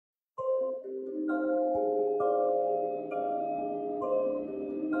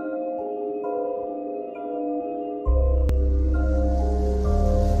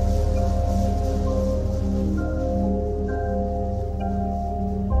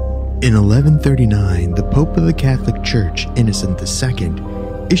In 1139, the Pope of the Catholic Church, Innocent II,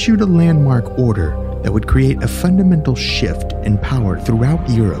 issued a landmark order that would create a fundamental shift in power throughout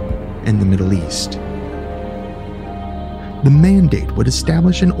Europe and the Middle East. The mandate would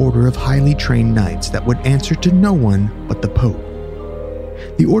establish an order of highly trained knights that would answer to no one but the Pope.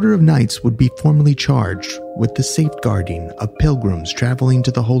 The Order of Knights would be formally charged with the safeguarding of pilgrims traveling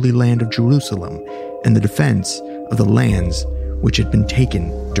to the Holy Land of Jerusalem and the defense of the lands which had been taken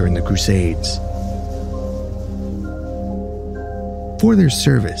during the Crusades. For their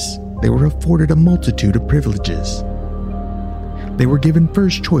service, they were afforded a multitude of privileges. They were given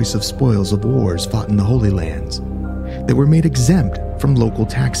first choice of spoils of wars fought in the Holy Lands. They were made exempt from local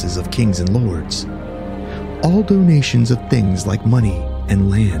taxes of kings and lords. All donations of things like money and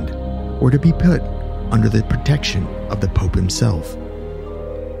land were to be put under the protection of the Pope himself.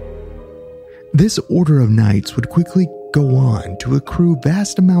 This order of knights would quickly go on to accrue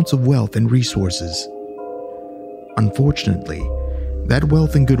vast amounts of wealth and resources. Unfortunately, that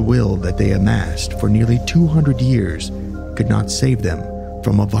wealth and goodwill that they amassed for nearly 200 years could not save them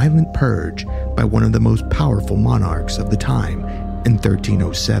from a violent purge by one of the most powerful monarchs of the time in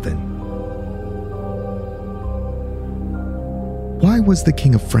 1307. Why was the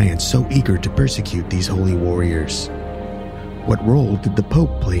King of France so eager to persecute these holy warriors? What role did the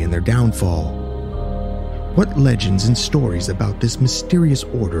Pope play in their downfall? What legends and stories about this mysterious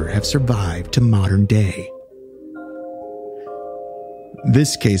order have survived to modern day?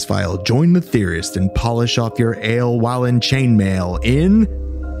 This case file, join the theorist and polish off your ale while in chainmail in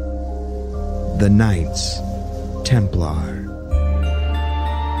The Knights Templar.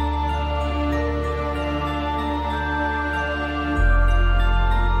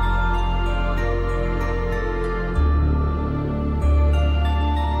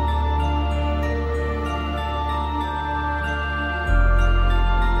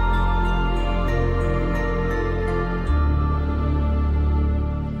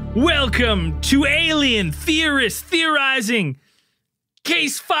 Welcome to Alien Theorist Theorizing,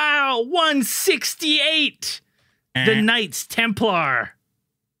 Case File 168, The Knights Templar.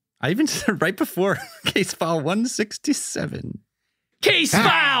 I even said right before Case File 167. Case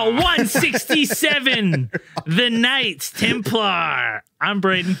File 167, The Knights Templar. I'm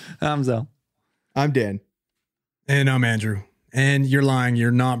Braden. I'm Zell. I'm Dan. And I'm Andrew. And you're lying.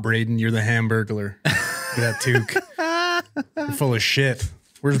 You're not Braden. You're the Hamburglar. That toque. You're full of shit.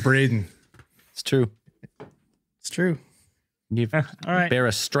 Where's Braden? It's true. It's true. You All right. bear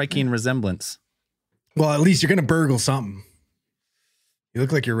a striking resemblance. Well, at least you're going to burgle something. You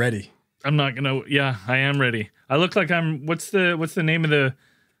look like you're ready. I'm not gonna. Yeah, I am ready. I look like I'm. What's the name of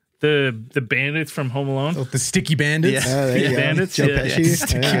the bandits from Home Alone? Oh, the Sticky Bandits? Yeah. There you go. Bandits? Joe Yeah. Pesci.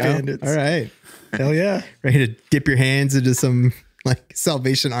 Sticky Yeah. Bandits. All right. Hell yeah. Ready to dip your hands into some like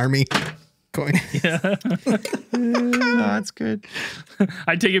Salvation Army coin. Yeah. Oh, that's good.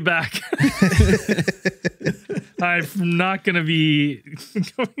 I take it back. I'm not going to be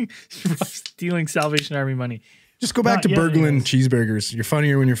stealing Salvation Army money. Just go back Not to yet, burgling anyways. cheeseburgers. You're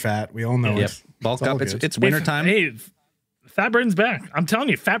funnier when you're fat. We all know Yep. it. Bulk It's all up. It's good. wintertime. Hey, Fat Braden's back. I'm telling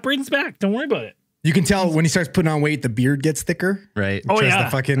you, Fat Braden's back. Don't worry about it. You can tell when he starts putting on weight, the beard gets thicker. Right. Oh, Tries yeah. to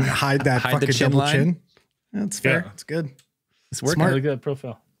fucking hide that Hide the fucking chin double line. chin. That's fair. Yeah. It's good. It's working. Smart. Look at that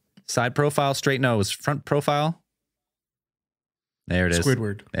profile. Side profile, straight nose. Front profile. There it is.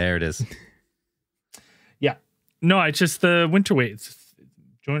 Squidward. There it is. Yeah. No, it's just the winter weight. It's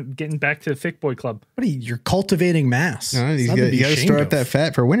getting back to the thick boy club. What are you? You're cultivating mass. No, It's you nothing to be got to ashamed store up of. that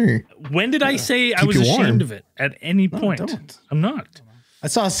fat for winter. When did I say I Keep was you warm. ashamed of it at any No, point? don't. I'm not. I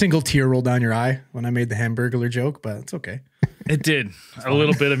saw a single tear roll down your eye when I made the Hamburglar joke, but it's okay. It did. A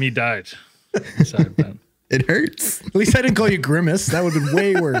little bit of me died. Inside that. It hurts. At least I didn't call you Grimace. That would have been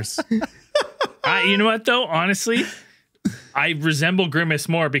way worse. You know what, though? Honestly, I resemble Grimace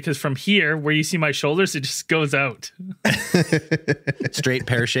more because from here, where you see my shoulders, it just goes out. Straight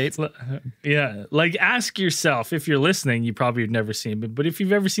pear shape. Yeah. Like, ask yourself, if you're listening, you probably have never seen me, but if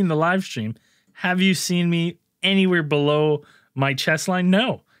you've ever seen the live stream, have you seen me anywhere below my chest line?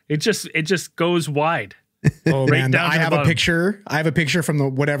 No. It just goes wide. Oh Right man, down I to the have a bottom. picture. I have a picture from the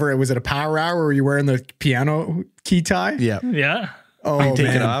whatever it was at a power hour where you wearing the piano key tie. Yeah. Yeah. Oh take it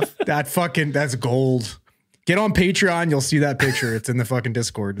man, off. that's gold. Get on Patreon, you'll see that picture. It's in the fucking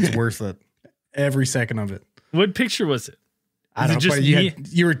Discord. It's worth it. Every second of it. What picture was it? I Is it don't know, just but me?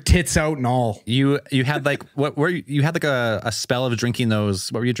 you were tits out and all. You had like you had like a spell of drinking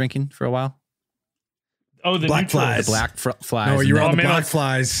those. What were you drinking for a while? Oh, the Black neutral. flies. The black flies. No, and you were then on the man, black I-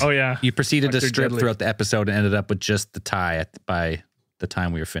 flies. Oh, yeah. You proceeded to They're strip deadly. throughout the episode and ended up with just the tie by the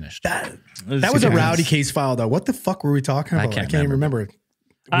time we were finished. That was a rowdy case file though. What the fuck were we talking about? I can't even remember.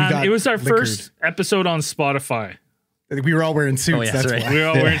 got It was our liquored. first episode on Spotify. I think we were all wearing suits. Oh, yeah, that's that's right. why. We were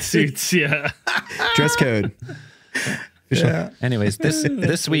all wearing suits. Yeah. Dress code. Yeah. Anyways,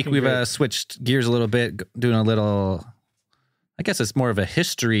 this week we've great. switched gears a little bit, doing a little. I guess it's more of a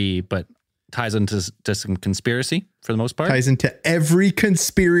history, but ties into to some conspiracy for the most part. Ties into every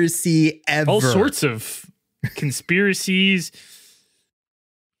conspiracy ever. All sorts of conspiracies.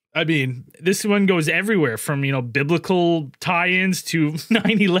 I mean, this one goes everywhere from, biblical tie-ins to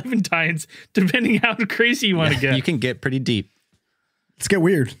 9/11 tie-ins, depending how crazy you want to get. You can get pretty deep. Let's get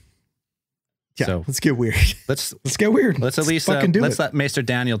weird. Yeah, So- let's get weird. Let's Get weird. let's at least fucking do let's it. let Maester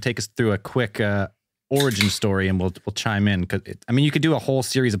Daniel take us through a quick origin story, and we'll chime in because you could do a whole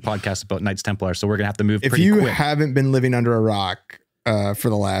series of podcasts about Knights Templar, so we're gonna have to move If pretty you quick. haven't been living under a rock for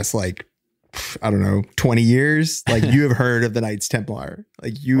the last 20 years, you have heard of the Knights Templar.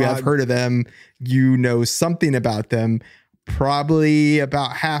 You have heard of them. You know something about them. Probably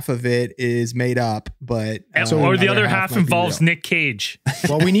about half of it is made up, but or the other half half might be involves real. Nick Cage.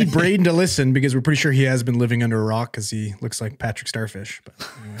 Well, we need Braden to listen because we're pretty sure he has been living under a rock because he looks like Patrick Starfish. But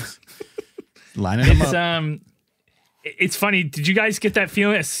anyways. Lining them It's up. it's funny. Did you guys get that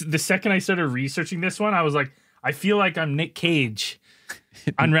feeling? The second I started researching this one, I was like, I feel like I'm Nick Cage,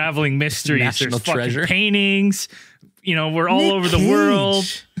 unraveling mysteries. National There's fucking treasure. paintings. We're all Nick over the Cage. world.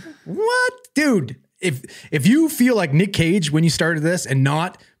 What? Dude, if you feel like Nick Cage when you started this and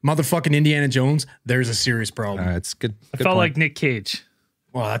not motherfucking Indiana Jones, there's a serious problem. It's good. I felt like Nick Cage.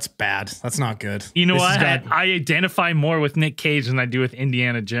 Well, that's bad. That's not good. You know This what? has got- I identify more with Nick Cage than I do with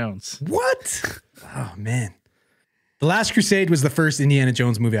Indiana Jones. What? Oh, man. The Last Crusade was the first Indiana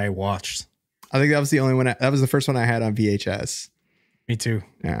Jones movie I watched. I think that was the only one. That was the first one I had on VHS. Me too.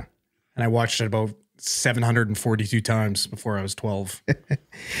 Yeah. And I watched it about 742 times before I was 12.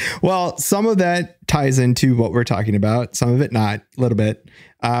 Well, some of that ties into what we're talking about. Some of it not, a little bit.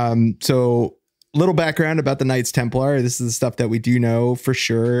 So little background about the Knights Templar. This is the stuff that we do know for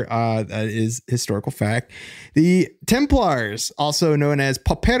sure. That is historical fact. The Templars, also known as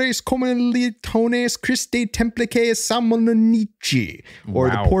Pauperes Commilitones Christi Templices Salmonici, or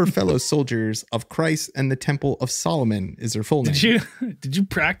Wow. the poor fellow soldiers of Christ and the Temple of Solomon is their full name. Did you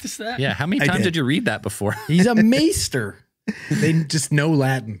practice that? Yeah, how many I times did. did you read that before? He's a maester. They just know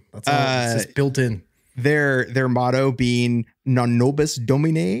Latin. That's all. It's just built in. Their motto being non nobis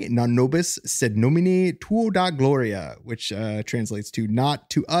domine, non nobis sed nomine tuo da gloria, which translates to not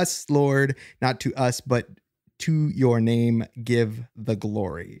to us, Lord, not to us, but to your name give the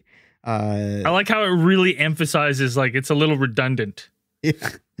glory. I like how it really emphasizes it's a little redundant. Yeah,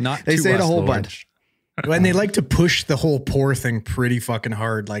 Not they to say it a us, whole Lord. bunch. And they like to push the whole poor thing pretty fucking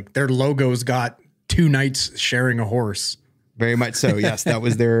hard. Like their logo's got two knights sharing a horse. Very much so. Yes, that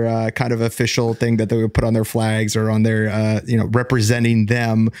was their kind of official thing that they would put on their flags or on their, representing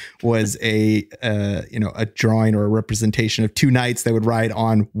them was a drawing or a representation of two knights that would ride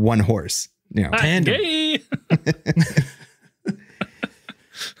on one horse. Tandem. Yay!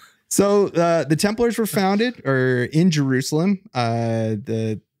 So the Templars were founded in Jerusalem.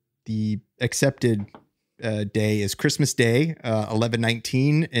 The accepted day is Christmas Day,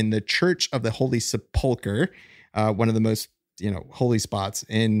 1119, in the Church of the Holy Sepulchre, one of the most holy spots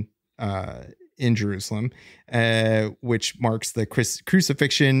in Jerusalem, which marks the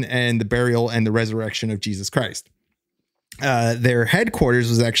crucifixion and the burial and the resurrection of Jesus Christ. Their headquarters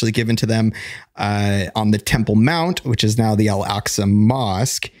was actually given to them on the Temple Mount, which is now the Al-Aqsa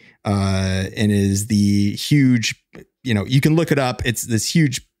Mosque, and is the huge, you can look it up. It's this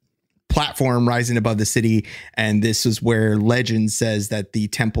huge platform rising above the city, and this is where legend says that the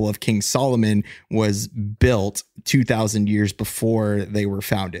Temple of King Solomon was built 2,000 years before they were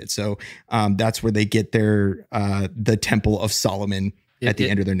founded. So that's where they get their the Temple of Solomon at the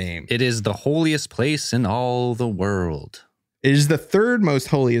end of their name. It is the holiest place in all the world. It is the third most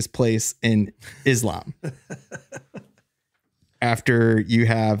holiest place in Islam. After you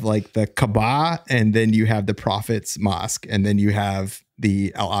have the Kaaba, and then you have the Prophet's Mosque, and then you have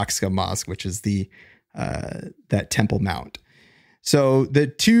the Al-Aqsa Mosque, which is the that Temple Mount. So the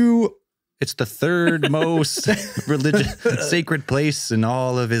two, It's the third most religious sacred place in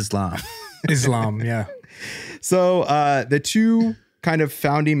all of Islam. Islam, yeah. so the two kind of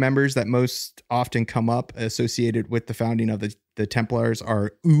founding members that most often come up associated with the founding of the Templars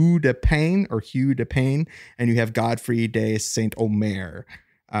are Hugh de Payne, and you have Godfrey de Saint Omer.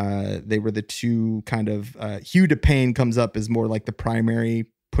 They were the two kind of Hugh de Payne comes up as more like the primary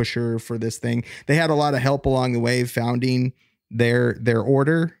pusher for this thing. They had a lot of help along the way founding their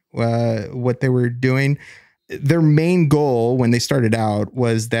order, what they were doing. Their main goal when they started out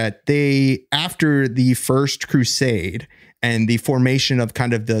was that after the first crusade and the formation of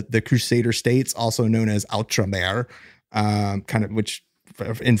kind of the Crusader states, also known as Outremer, kind of, which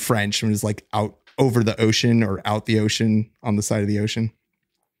in French was like out over the ocean or out the ocean on the side of the ocean.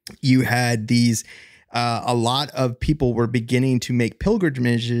 You had these, a lot of people were beginning to make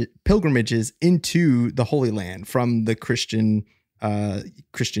pilgrimages into the Holy Land from the Christian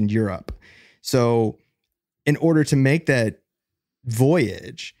Europe. So in order to make that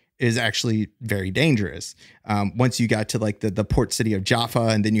voyage is actually very dangerous. Once you got to like the port city of Jaffa,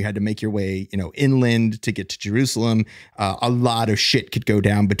 and then you had to make your way, inland to get to Jerusalem, a lot of shit could go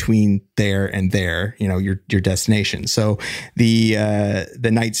down between there and there, your destination. So the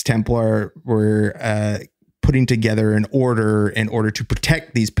Knights Templar were putting together an order in order to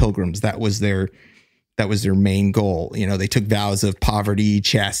protect these pilgrims. That was their main goal. They took vows of poverty,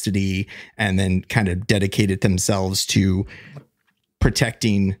 chastity, and then kind of dedicated themselves to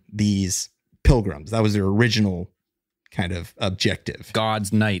protecting these pilgrims. That was their original kind of objective.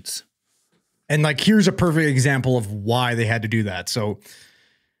 God's knights. And like, here's a perfect example of why they had to do that. So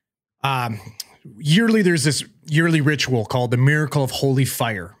yearly, there's this yearly ritual called the Miracle of Holy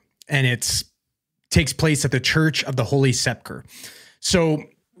Fire. And it takes place at the Church of the Holy Sepulchre. So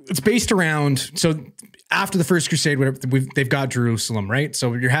it's based around, so after the First Crusade, they've got Jerusalem, right?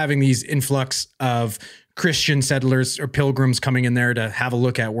 So you're having these influx of Christian settlers or pilgrims coming in there to have a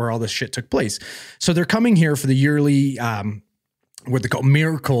look at where all this shit took place. So they're coming here for the yearly, what they call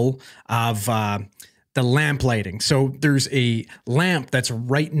miracle of the lamp lighting. So there's a lamp that's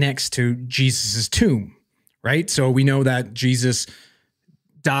right next to Jesus's tomb, right? So we know that Jesus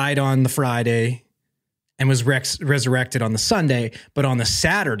died on the Friday and was resurrected on the Sunday, but on the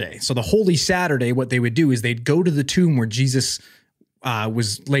Saturday, so the Holy Saturday, what they would do is they'd go to the tomb where Jesus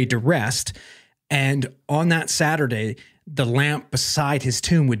was laid to rest. And on that Saturday, the lamp beside his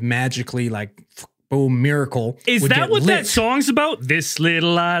tomb would magically, like, boom, miracle. Is that what that song's about? This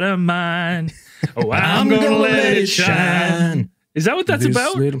little light of mine. Oh, I'm gonna let it shine. Is that what that's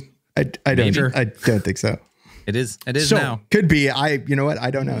about? I don't think so. It is so, now. Could be. You know what?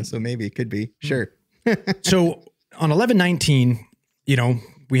 I don't know. So maybe it could be. Sure. So on 11/19,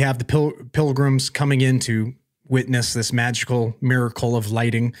 we have the pilgrims coming in to witness this magical miracle of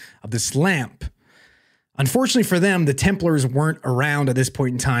lighting of this lamp. Unfortunately for them, the Templars weren't around at this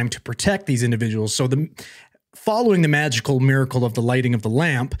point in time to protect these individuals. So following the magical miracle of the lighting of the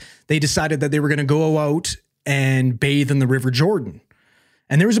lamp, they decided that they were going to go out and bathe in the River Jordan.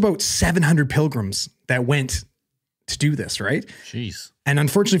 And there was about 700 pilgrims that went to do this, right? Jeez. And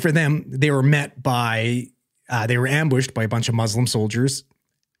unfortunately for them, they were they were ambushed by a bunch of Muslim soldiers.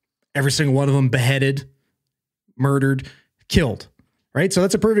 Every single one of them beheaded, murdered, killed. Right. So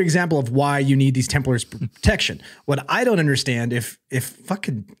that's a perfect example of why you need these Templars protection. What I don't understand, if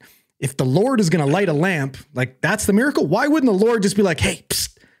the Lord is going to light a lamp, like that's the miracle. Why wouldn't the Lord just be like, hey,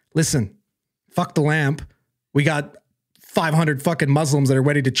 psst, listen, fuck the lamp. We got 500 fucking Muslims that are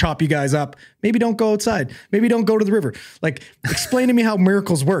ready to chop you guys up. Maybe don't go outside. Maybe don't go to the river. Like, explain to me how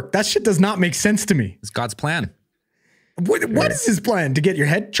miracles work. That shit does not make sense to me. It's God's plan. What is his plan? To get your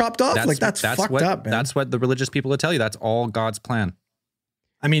head chopped off? That's fucked up, man. That's what the religious people will tell you. That's all God's plan.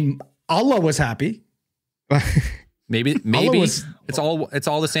 I mean, Allah was happy. Maybe it's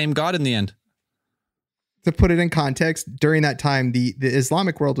all the same God in the end. To put it in context, during that time, the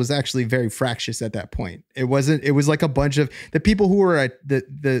Islamic world was actually very fractious at that point. It was like a bunch of the people who were at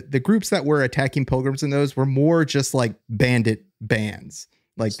the groups that were attacking pilgrims, and those were more just like bandit bands.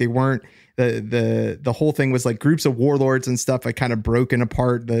 Like they weren't the whole thing was like groups of warlords and stuff had kind of broken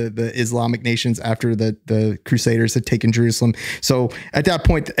apart the Islamic nations after the Crusaders had taken Jerusalem. So at that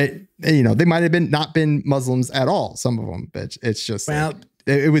point, they might have not been Muslims at all. Some of them, but it's just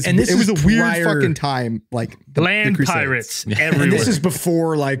it was a weird fucking time. Like the land pirates everywhere. And this is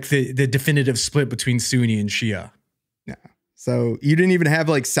before like the definitive split between Sunni and Shia. Yeah. So you didn't even have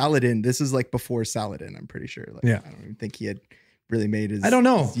like Saladin. This is like before Saladin. I'm pretty sure. Like, yeah. I don't even think he had really made his. I don't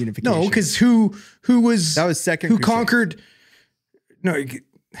know. Unification. No, because who was that was second. Who Crusade. Conquered? No.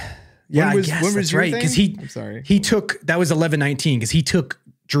 Yeah, when that's was right. Because I'm sorry. He took that was 1119 because he took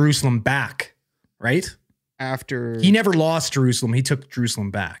Jerusalem back, right? After he never lost Jerusalem, he took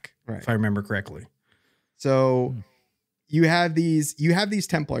Jerusalem back, right? If I remember correctly. So you have these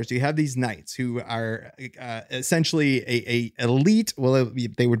Templars, you have these knights who are essentially a elite. Well,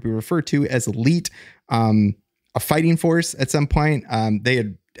 they would be referred to as elite, a fighting force at some point. They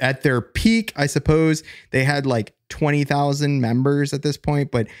had at their peak, I suppose, they had like 20,000 members at this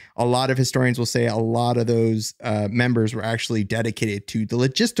point, but a lot of historians will say a lot of those members were actually dedicated to the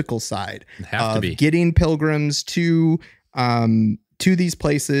logistical side of getting pilgrims to to these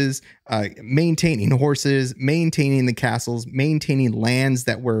places, maintaining horses, maintaining the castles, maintaining lands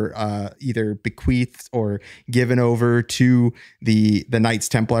that were either bequeathed or given over to the Knights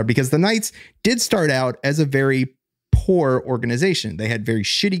Templar, because the Knights did start out as a very poor organization. They had very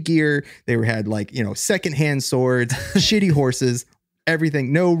shitty gear. They had like, secondhand swords, shitty horses,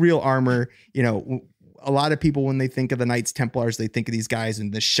 everything, no real armor. A lot of people, when they think of the Knights Templars, they think of these guys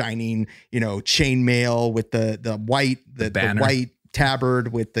in the shining, chainmail with the white, the white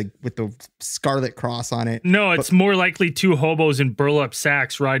tabard with the scarlet cross on it. No, it's more likely two hobos in burlap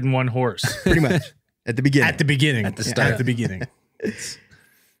sacks riding one horse. Pretty much at the beginning. At the start. At the beginning.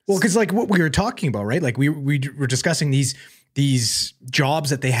 Well, because like what we were talking about, right? Like we were discussing these jobs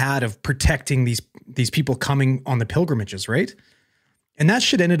that they had of protecting these people coming on the pilgrimages, right? And that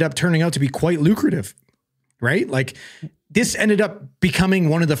shit ended up turning out to be quite lucrative, right? Like this ended up becoming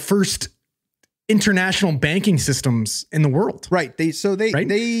one of the first international banking systems in the world. Right.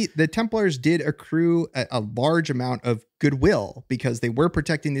 The Templars did accrue a large amount of goodwill because they were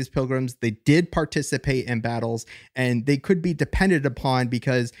protecting these pilgrims. They did participate in battles, and they could be depended upon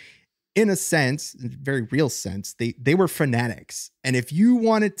because, in a sense, very real sense, they were fanatics. And if you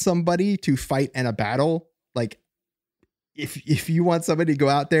wanted somebody to fight in a battle, like if you want somebody to go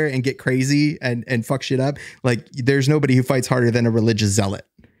out there and get crazy and fuck shit up, like there's nobody who fights harder than a religious zealot.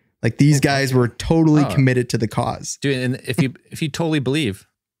 Like these guys were totally committed to the cause. Dude, and if you totally believe,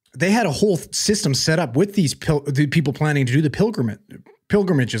 they had a whole system set up with these the people planning to do the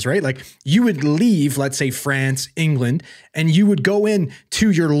pilgrimages, right? Like you would leave, let's say France, England, and you would go in to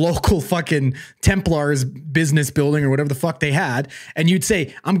your local fucking Templars business building or whatever the fuck they had. And you'd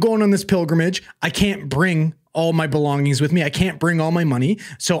say, I'm going on this pilgrimage. I can't bring all my belongings with me. I can't bring all my money.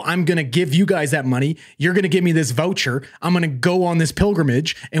 So I'm going to give you guys that money. You're going to give me this voucher. I'm going to go on this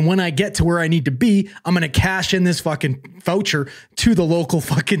pilgrimage. And when I get to where I need to be, I'm going to cash in this fucking voucher to the local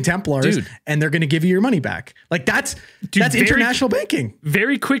fucking Templars. Dude. And they're going to give you your money back. Like that's international banking.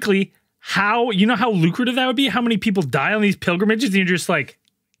 Very quickly, how lucrative that would be? How many people die on these pilgrimages? And you're just like,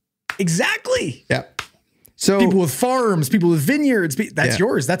 exactly. Yeah. So people with farms, people with vineyards, that's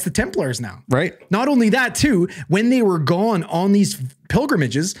yours. That's the Templars now. Right. Not only that too, when they were gone on these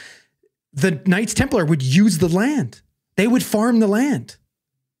pilgrimages, the Knights Templar would use the land. They would farm the land,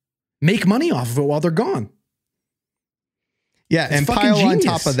 make money off of it while they're gone. Yeah. It's and pile on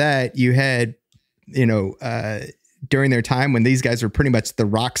top of that, you had, during their time when these guys were pretty much the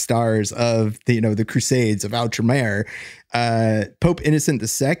rock stars of the Crusades of Outremer, Pope Innocent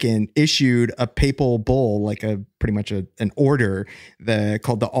II issued a papal bull, like pretty much an order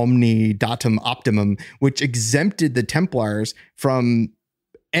called the Omni Datum Optimum, which exempted the Templars from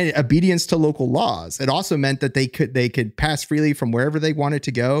obedience to local laws. It also meant that they could pass freely from wherever they wanted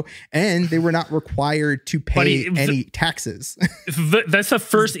to go, and they were not required to pay any taxes. That's the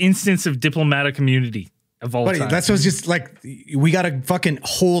first instance of diplomatic immunity of all time. That's what's just like, we got a fucking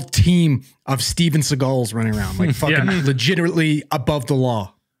whole team of Steven Seagals running around, like fucking legitimately above the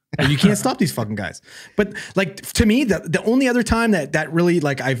law. And you can't stop these fucking guys. But like, to me, the only other time that really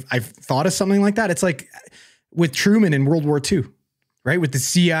like I've thought of something like that, it's like with Truman in World War II, right? With the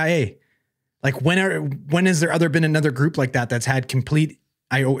CIA. Like when has there been another group like that that's had complete,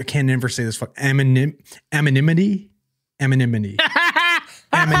 I can't never say this, anonymity.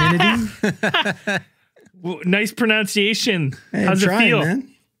 Well, nice pronunciation. Hey, how's it feel?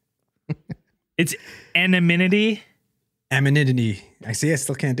 Man. It's anonymity. Anonymity. I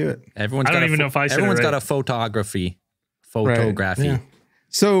still can't do it. I don't even know if I said it right. Everyone's got a photography. Right. Yeah.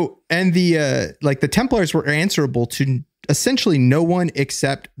 So, and the Templars were answerable to essentially no one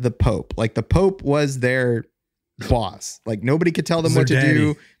except the Pope. Like the Pope was their boss. Like nobody could tell them what to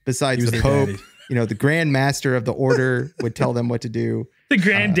do besides the Pope. Daddy. The Grand Master of the Order would tell them what to do. The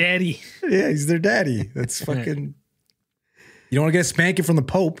granddaddy. Yeah, he's their daddy. That's fucking. You don't want to get a spanking from the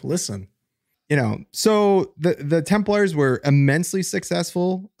Pope. Listen. So the Templars were immensely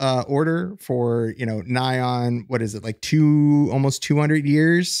successful order for, nigh on, what is it, like almost 200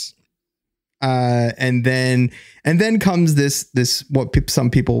 years. And then comes this what some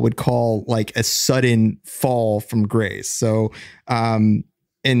people would call like a sudden fall from grace. So on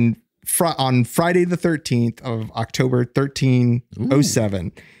Friday the 13th of October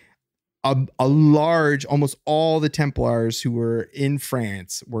 1307, a large, almost all the Templars who were in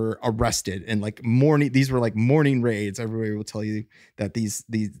France were arrested, and these were like morning raids. Everybody will tell you that these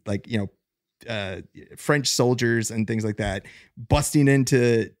like, French soldiers and things like that busting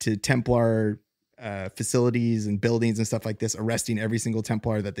into Templar facilities and buildings and stuff like this, arresting every single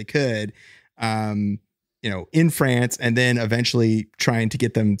Templar that they could, in France, and then eventually trying to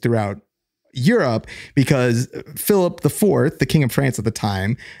get them throughout Europe because Philip IV, the King of France at the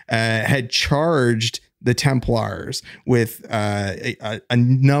time, had charged the Templars with a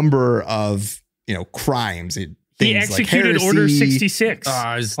number of crimes. He executed like Order 66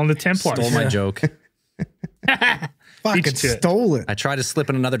 on the Templars. Stole my joke. Fucking stole it. I tried to slip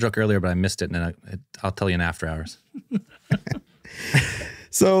in another joke earlier, but I missed it, and I'll tell you in after hours.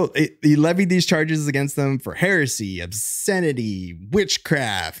 So he levied these charges against them for heresy, obscenity,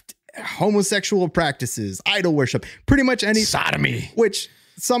 witchcraft, homosexual practices, idol worship, pretty much any sodomy. Which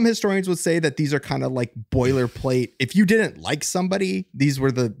some historians would say that these are kind of like boilerplate. If you didn't like somebody, these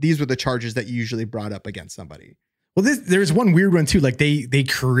were the charges that you usually brought up against somebody. Well, there's one weird one too. Like they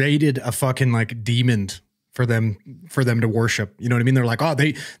created a fucking like demon for them to worship. You know what I mean? They're like, oh,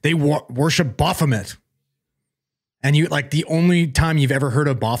 they worship Baphomet. And you like the only time you've ever heard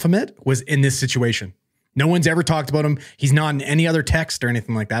of Baphomet was in this situation. No one's ever talked about him. He's not in any other text or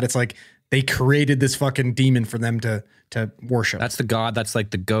anything like that. It's like they created this fucking demon for them to worship. That's the god. That's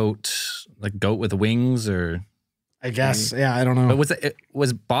like the goat, like goat with wings, or I guess. Yeah, I don't know. But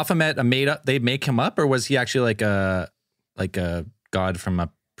was Baphomet a made up? They make him up, or was he actually like a god from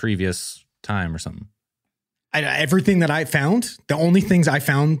a previous time or something? Everything that I found, the only things I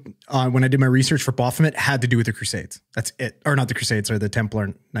found when I did my research for Baphomet had to do with the Crusades. That's it. Or not the Crusades, or the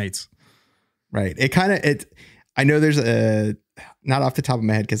Templar Knights. Right. I know there's not off the top of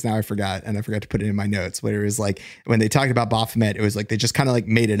my head because now I forgot to put it in my notes, but it was like when they talked about Baphomet, it was like they just kind of like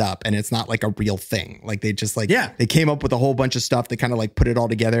made it up and it's not like a real thing. Like they just they came up with a whole bunch of stuff. They kind of like put it all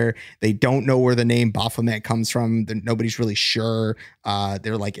together. They don't know where the name Baphomet comes from. Nobody's really sure.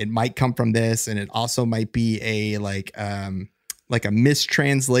 They're like, it might come from this, and it also might be a a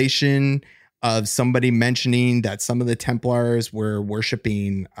mistranslation of somebody mentioning that some of the Templars were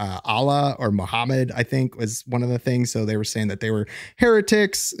worshiping Allah or Muhammad, I think was one of the things. So they were saying that they were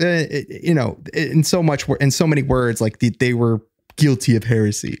heretics, in so many words, like they were guilty of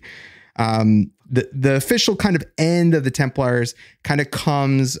heresy. The official kind of end of the Templars kind of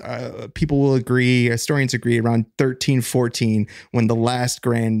comes, people will agree, historians agree, around 1314, when the last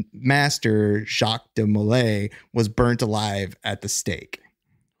Grand Master, Jacques de Molay, was burnt alive at the stake.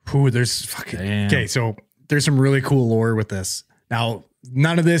 There's fucking okay. So there's some really cool lore with this. Now,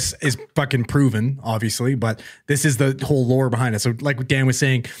 none of this is fucking proven, obviously, but this is the whole lore behind it. So, like Dan was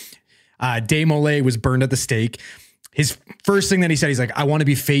saying, de Molay was burned at the stake. His first thing that he said, he's like, I want to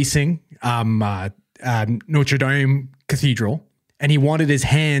be facing Notre Dame Cathedral, and he wanted his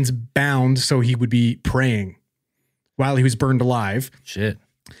hands bound so he would be praying while he was burned alive. Shit.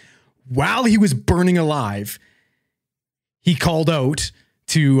 While he was burning alive, he called out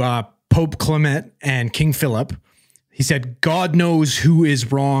to Pope Clement and King Philip. He said, God knows who is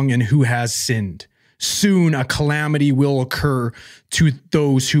wrong and who has sinned. Soon a calamity will occur to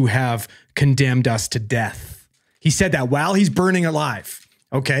those who have condemned us to death. He said that while he's burning alive.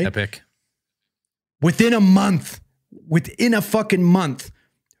 Okay. Epic. Within a fucking month,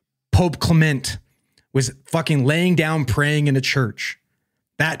 Pope Clement was fucking laying down praying in a church.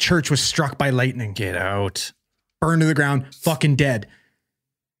 That church was struck by lightning. Get out. Burned to the ground, fucking dead.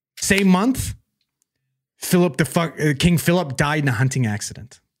 Same month, King Philip died in a hunting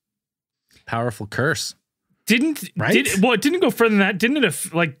accident. Powerful curse. It didn't go further than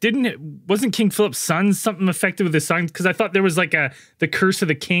that. Wasn't King Philip's son something affected with his son? Because I thought there was like the curse of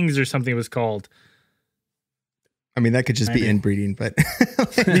the kings or something it was called. I mean, that could just be inbreeding, but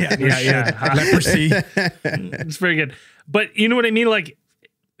yeah. Leprosy. It's very good. But you know what I mean? Like,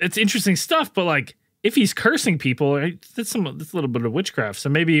 it's interesting stuff, but like, if he's cursing people, that's a little bit of witchcraft. So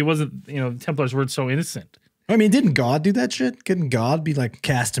maybe he wasn't, the Templars weren't so innocent. I mean, didn't God do that shit? Couldn't God be like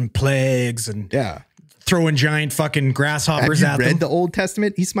casting plagues and throwing giant fucking grasshoppers at them? Have you read the Old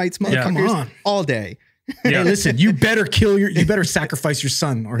Testament? He smites motherfuckers all day. Hey, listen, you better sacrifice your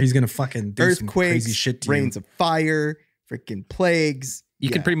son, or he's gonna fucking do some crazy shit to you. Rains of fire, freaking plagues.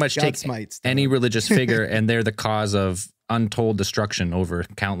 You can pretty much take any religious figure, and they're the cause of untold destruction over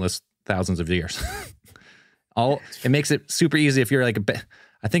countless thousands of years. It makes it super easy if you're like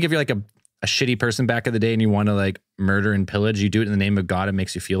I think if you're like a shitty person back in the day and you want to like murder and pillage, you do it in the name of God. It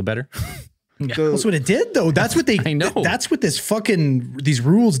makes you feel better. Yeah. That's what it did, though. That's what I know. That's what these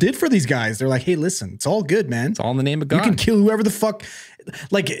rules did for these guys. They're like, hey, listen, it's all good, man. It's all in the name of God. You can kill whoever the fuck.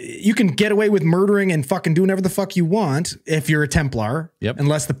 Like, you can get away with murdering and fucking doing whatever the fuck you want if you're a Templar. Yep.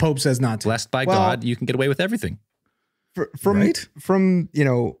 Unless the Pope says not to. Blessed by God, you can get away with everything. From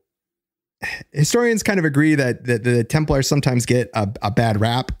historians kind of agree that the Templars sometimes get a bad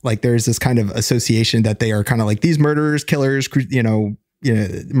rap. Like there's this kind of association that they are kind of like these murderers, killers,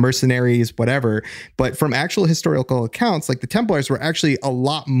 mercenaries, whatever. But from actual historical accounts, like the Templars were actually a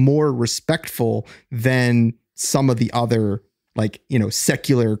lot more respectful than some of the other, like,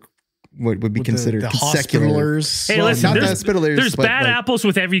 secular, what would be considered the secular. Hospitallers. Hey, listen, not the Hospitallers, there's but, bad like, apples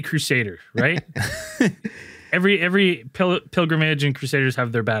with every crusader, right? every pilgrimage and crusaders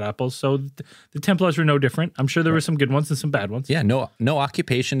have their bad apples. So the Templars were no different. I'm sure there were some good ones and some bad ones. Yeah, no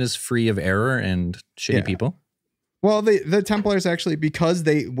occupation is free of error and shitty people. Well, the Templars actually, because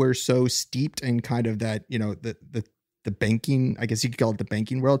they were so steeped in kind of that, the banking, I guess you could call it the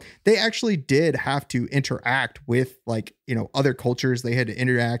banking world, they actually did have to interact with, like, other cultures. They had to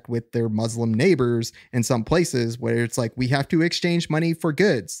interact with their Muslim neighbors in some places where it's like, we have to exchange money for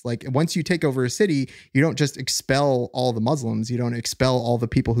goods. Like, once you take over a city, you don't just expel all the Muslims. You don't expel all the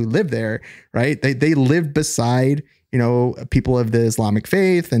people who live there, right? They lived beside, people of the Islamic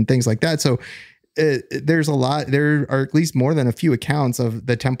faith and things like that. So there are at least more than a few accounts of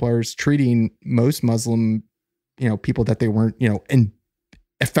the Templars treating most Muslim people that they weren't,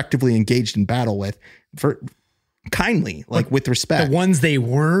 effectively engaged in battle with, for kindly, like with respect. The ones they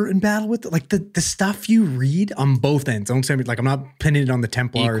were in battle with, like the stuff you read on both ends. Don't say, like, I'm not pinning it on the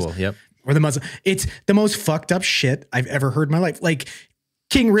Templars. Equal, yep. Or the Muslim. It's the most fucked up shit I've ever heard in my life. Like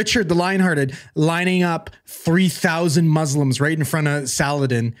King Richard the Lionhearted lining up 3,000 Muslims right in front of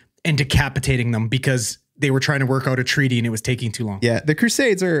Saladin and decapitating them because they were trying to work out a treaty and it was taking too long. Yeah, the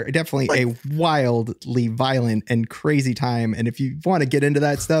Crusades are definitely a wildly violent and crazy time. And if you want to get into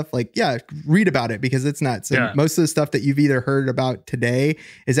that stuff, like, read about it, because it's nuts. And most of the stuff that you've either heard about today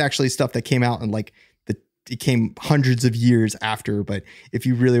is actually stuff that came out and it came hundreds of years after. But if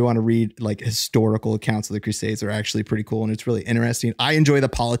you really want to read like historical accounts of the Crusades, they're actually pretty cool. And it's really interesting. I enjoy the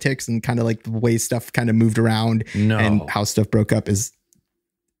politics and kind of like the way stuff kind of moved around and how stuff broke up is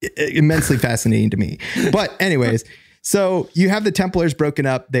immensely fascinating to me. But anyways, so you have the Templars broken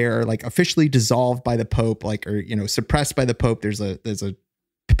up. They're like officially dissolved by the Pope, or suppressed by the Pope. There's a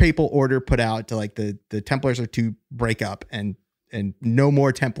papal order put out to, like, the Templars are to break up and no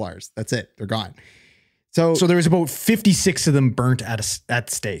more Templars. That's it. They're gone. So there was about 56 of them burnt at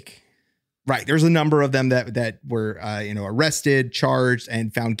stake. Right. There's a number of them that were arrested, charged,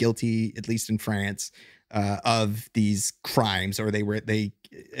 and found guilty, at least in France, of these crimes, or they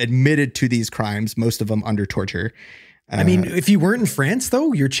admitted to these crimes, most of them under torture. I mean, if you weren't in France,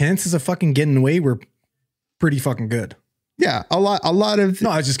 though, your chances of fucking getting away were pretty fucking good. Yeah, a lot of. No,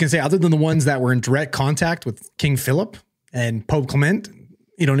 I was just gonna say, other than the ones that were in direct contact with King Philip and Pope Clement,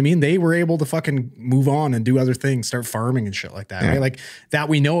 you know what I mean? They were able to fucking move on and do other things, start farming and shit like that. Right? Like that,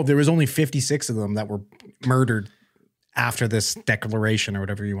 we know of. There was only 56 of them that were murdered after this declaration, or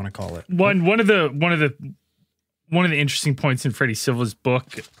whatever you want to call it. One of the interesting points in Freddie Silva's book,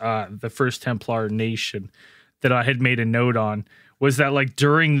 The First Templar Nation, that I had made a note on was that, like,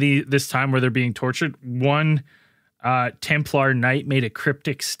 during this time where they're being tortured, one Templar knight made a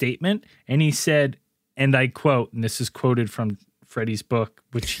cryptic statement, and he said, and I quote, and this is quoted from Freddie's book,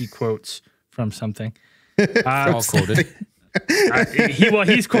 which he quotes from something. All quoted.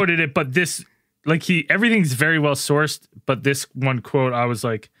 He's quoted it, but this, like, everything's very well sourced, but this one quote, I was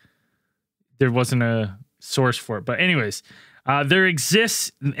like, there wasn't a source for it. But anyways, there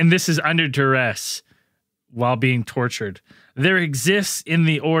exists, and this is under duress while being tortured, there exists in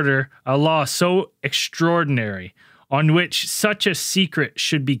the order a law so extraordinary on which such a secret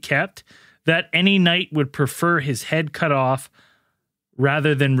should be kept that any knight would prefer his head cut off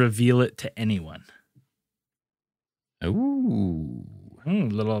rather than reveal it to anyone. Ooh.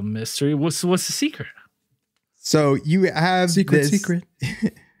 Little mystery. What's the secret? So you have secret.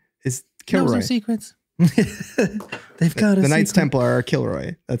 Is Kilroy. No secrets. They've got the Knights Templar are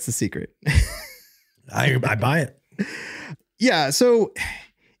Kilroy. That's the secret. I buy it. Yeah. So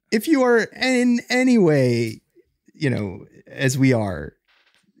if you are in any way, as we are,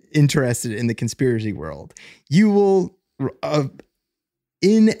 interested in the conspiracy world, you will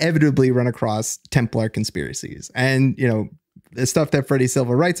inevitably run across Templar conspiracies. And, the stuff that Freddie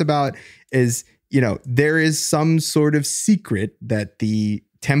Silva writes about is, there is some sort of secret that the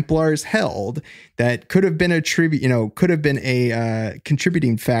Templars held that could have been could have been a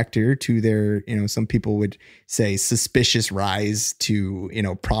contributing factor to their, some people would say, suspicious rise to,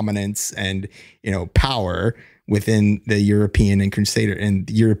 prominence and, power within the European and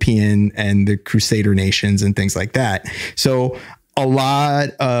the Crusader nations and things like that. So a lot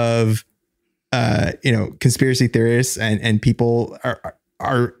of, conspiracy theorists and people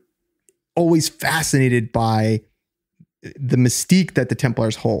are always fascinated by the mystique that the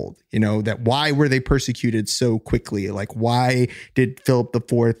Templars hold, that why were they persecuted so quickly? Like, why did Philip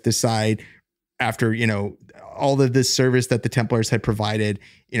IV decide after, all of this service that the Templars had provided,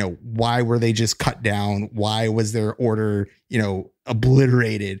 why were they just cut down? Why was their order,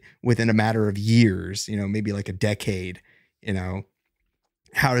 obliterated within a matter of years, maybe like a decade,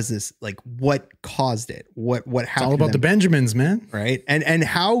 how does this, like, what caused it? What happened? It's all about the Benjamins, man. Right. And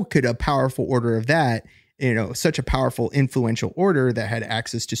how could a powerful order of that, such a powerful, influential order that had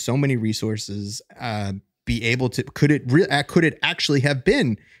access to so many resources, be able to, could it actually have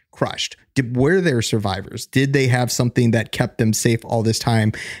been crushed? Were there survivors? Did they have something that kept them safe all this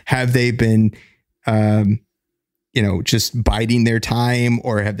time? Have they been, just biding their time,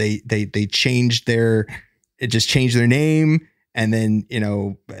 or have they changed their name and then,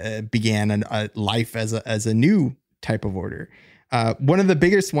 began a life as a new type of order? One of the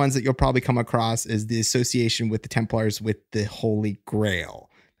biggest ones that you'll probably come across is the association with the Templars with the Holy Grail.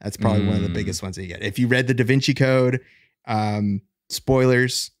 That's probably one of the biggest ones that you get. If you read the Da Vinci Code,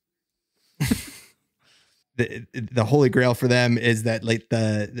 spoilers, the Holy Grail for them is that, like,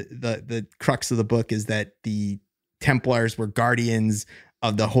 the crux of the book is that the Templars were guardians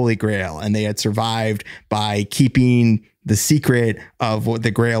of the Holy Grail, and they had survived by keeping the secret of what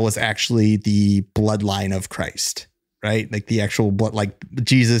the Grail was actually the bloodline of Christ, right? Like the actual blood, like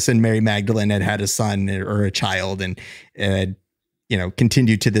Jesus and Mary Magdalene had a son or a child, and had,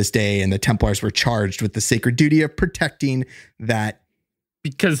 continued to this day. And the Templars were charged with the sacred duty of protecting that,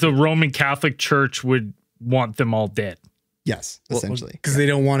 because the Roman Catholic Church would want them all dead. Yes, essentially, because they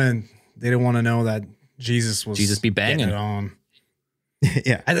don't want to know that Jesus be banging it on.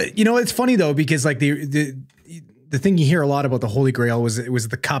 Yeah. It's funny though, because like the thing you hear a lot about the Holy Grail was it was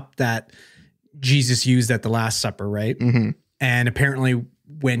the cup that Jesus used at the Last Supper, right? Mm-hmm. And apparently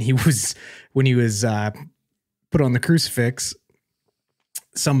when he was put on the crucifix,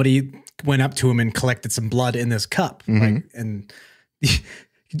 somebody went up to him and collected some blood in this cup. Mm-hmm. Like, and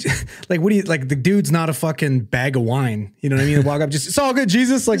like, what do you, like, the dude's not a fucking bag of wine. You know what I mean? Walk up, it's all good,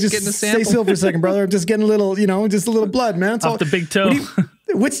 Jesus. Like, just stay still for a second, brother. I'm just getting a little, just a little blood, man. It's off the big toe.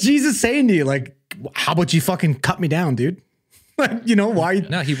 What's Jesus saying to you? Like, how about you fucking cut me down, dude? Like, why?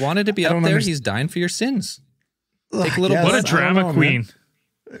 No, he wanted to be up there. He's dying for your sins. Take a little. What a drama queen.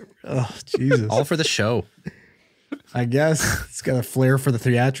 Oh, Jesus. All for the show. I guess it's got a flair for the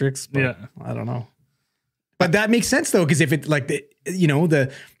theatrics. But yeah. I don't know. But that makes sense though, because if it, like, the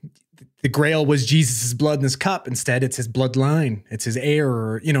Grail was Jesus's blood in his cup, instead it's his bloodline, it's his heir,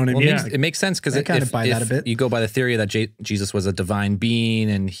 or what I mean? Yeah. It makes sense, because I kind of buy that a bit. You go by the theory that Jesus was a divine being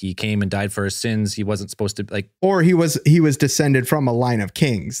and he came and died for his sins, he wasn't supposed to, like, or he was descended from a line of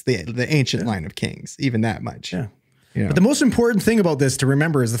kings, the ancient line of kings, even that much. Yeah. But the most important thing about this to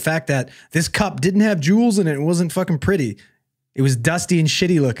remember is the fact that this cup didn't have jewels in it. It wasn't fucking pretty. It was dusty and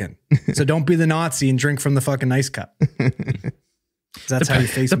shitty looking. So don't be the Nazi and drink from the fucking nice cup. That's how you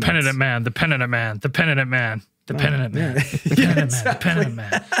face the penitent man, the penitent man, the penitent man, the penitent man, the penitent man, the penitent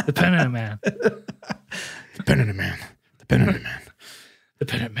man, the penitent man, the penitent man, the penitent man, the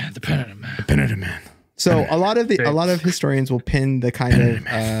penitent man, the penitent man, the penitent man. So a lot of historians will pin the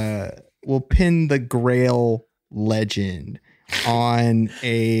pin the Grail legend on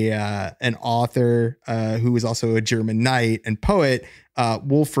an author who was also a German knight and poet,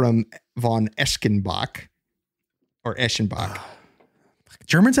 Wolfram von Eschenbach, or Eschenbach.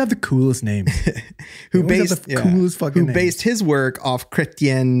 Germans have the coolest names. Who based his work off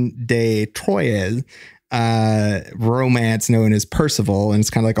Chrétien de Troyes romance known as Percival, and it's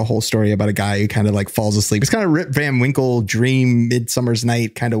kind of like a whole story about a guy who kind of like falls asleep. It's kind of Rip Van Winkle dream, Midsummer's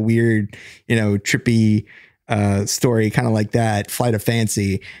Night, kind of weird, trippy story, kind of like that, Flight of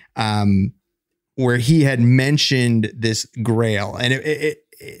Fancy, where he had mentioned this Grail. And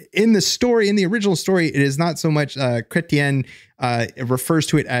in the original story, it is not so much Chrétien it refers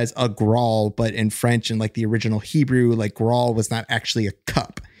to it as a Graal, but in French and like the original Hebrew, like Graal was not actually a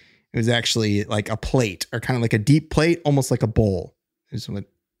cup. It was actually like a plate, or kind of like a deep plate, almost like a bowl, is what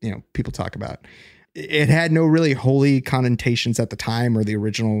people talk about. It had no really holy connotations at the time, or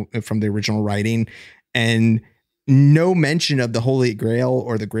from the original writing, and no mention of the Holy Grail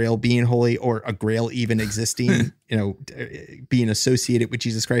or the Grail being holy, or a Grail even existing, being associated with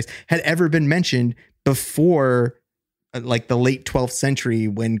Jesus Christ, had ever been mentioned before, like the late 12th century,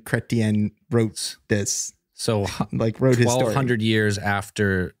 when Chrétien wrote this. So, like, wrote his story. 1,200 years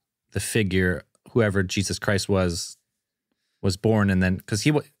after the figure, whoever Jesus Christ was born, and then, because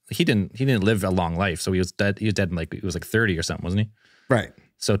he didn't live a long life, so he was dead. He was dead in he was like 30 or something, wasn't he? Right.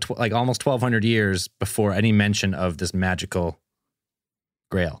 So like almost 1,200 years before any mention of this magical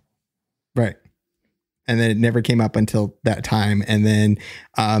Grail. Right. And then it never came up until that time. And then,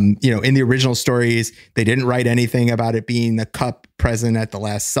 in the original stories, they didn't write anything about it being the cup present at the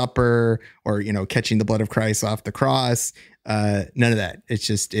Last Supper or, catching the blood of Christ off the cross. None of that.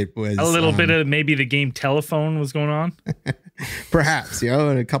 It was a little bit of maybe the game Telephone was going on. Perhaps,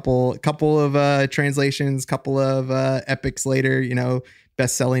 and a couple of translations, couple of epics later,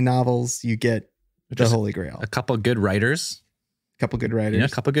 best-selling novels, you get the Holy Grail. A couple good writers. A couple good writers.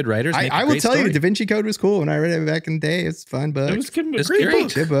 I will tell you, Da Vinci Code was cool when I read it back in the day. It's a fun book. It was good. It's Great great.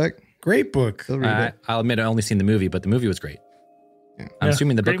 book. Good book. Great book. Still read it. I'll admit I only seen the movie, but the movie was great. Yeah. I'm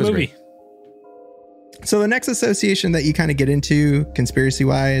assuming the book was great. So the next association that you kind of get into conspiracy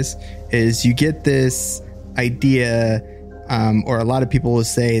wise is you get this idea, or a lot of people will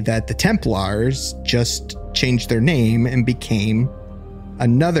say that the Templars just changed their name and became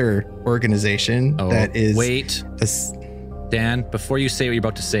another organization that is. Wait, Dan, before you say what you're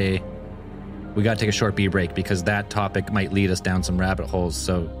about to say, we got to take a short break because that topic might lead us down some rabbit holes.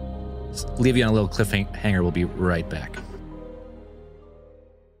 So leave you on a little cliffhanger. We'll be right back.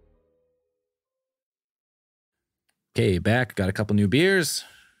 Okay, back. Got a couple new beers.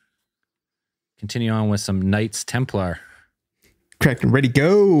 Continue on with some Knights Templar. Correct. Ready,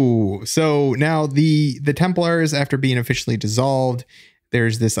 go. So now the Templars, after being officially dissolved,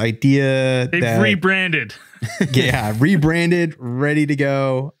 there's this idea they've rebranded. Yeah, rebranded, ready to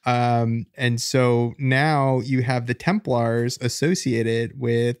go. And so now you have the Templars associated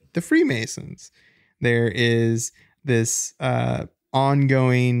with the Freemasons. There is this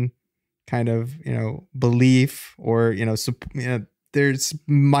ongoing kind of, belief or, there's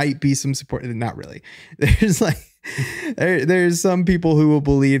might be some support. Not really. There's some people who will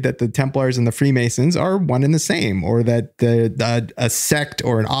believe that the Templars and the Freemasons are one and the same, or that a sect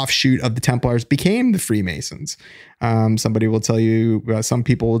or an offshoot of the Templars became the Freemasons. Somebody will tell you, some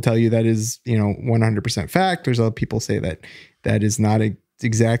people will tell you that is, 100% fact. There's other people say that is not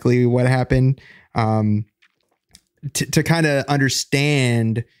exactly what happened. To kind of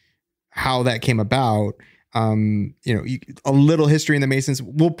understand how that came about, a little history in the Masons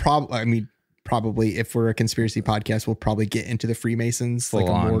will probably, if we're a conspiracy podcast, we'll probably get into the Freemasons,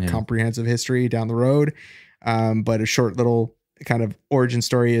 comprehensive history down the road. But a short little kind of origin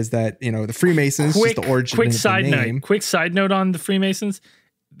story is that, the Freemasons, just the origin quick of side the name. note, quick side note on the Freemasons,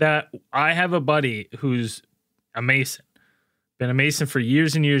 that I have a buddy who's a Mason, been a Mason for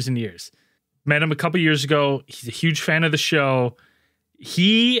years and years and years. Met him a couple years ago. He's a huge fan of the show.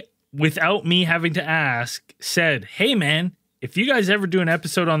 He, without me having to ask, said, "Hey man, if you guys ever do an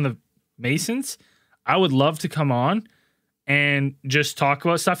episode on the Masons, I would love to come on and just talk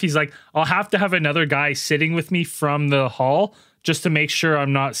about stuff." He's like, "I'll have to have another guy sitting with me from the hall just to make sure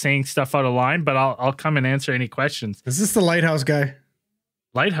I'm not saying stuff out of line, but I'll come and answer any questions." Is this the Lighthouse guy?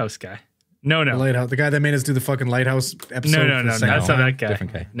 Lighthouse guy? No. The Lighthouse, the guy that made us do the fucking Lighthouse episode. No. That's not that guy.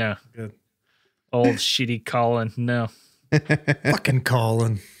 Different guy. No. Good. Old shitty Colin. No. Fucking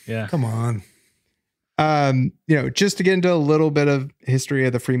Colin. Yeah. Come on. Just to get into a little bit of history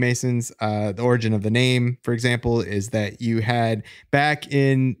of the Freemasons, the origin of the name, for example, is that you had back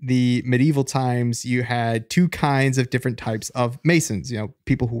in the medieval times, you had two kinds of different types of Masons,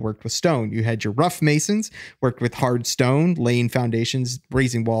 people who worked with stone. You had your rough Masons, worked with hard stone, laying foundations,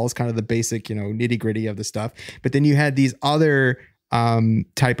 raising walls, kind of the basic, nitty gritty of the stuff. But then you had these other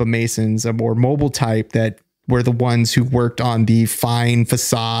type of Masons, a more mobile type that were the ones who worked on the fine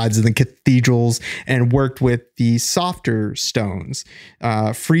facades and the cathedrals and worked with the softer stones,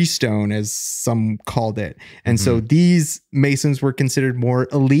 freestone, as some called it. And so these Masons were considered more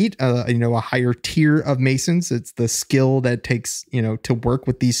elite, a higher tier of Masons. It's the skill that takes, to work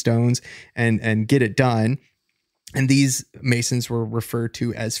with these stones and get it done. And these Masons were referred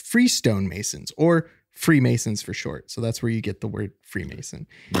to as freestone Masons, or Freemasons for short. So that's where you get the word Freemason.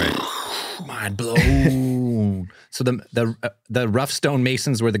 Right. Mind blown. So the rough stone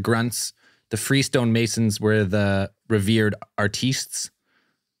Masons were the grunts. The freestone Masons were the revered artistes.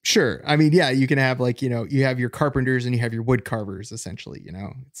 Sure. I mean, yeah, you can have you have your carpenters and you have your wood carvers, essentially.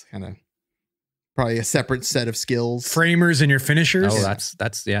 It's kind of probably a separate set of skills. Framers and your finishers. Oh, that's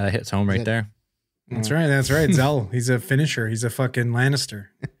that hits home right there. That's right. Zell, he's a finisher. He's a fucking Lannister.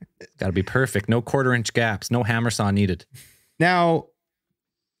 Got to be perfect. No 1/4-inch gaps. No hammer saw needed. Now,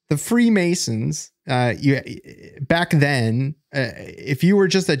 the Freemasons, back then, if you were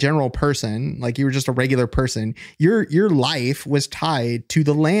just a general person, like you were just a regular person, your life was tied to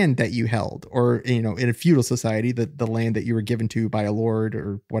the land that you held, or in a feudal society, the land that you were given to by a lord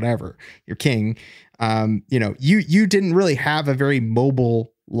or whatever, your king. You didn't really have a very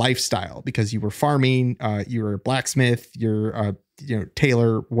mobile lifestyle because you were farming, you were a blacksmith, you're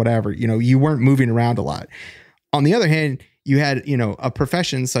tailor, whatever, you weren't moving around a lot. On the other hand, you had, a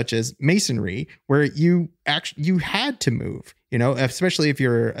profession such as masonry where you had to move, especially if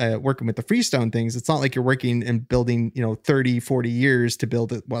you're working with the freestone things. It's not like you're working and building, 30, 40 years to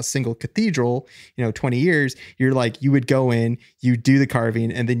build a single cathedral, 20 years. You're like, you would go in, you do the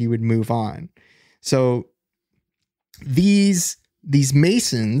carving, and then you would move on. So these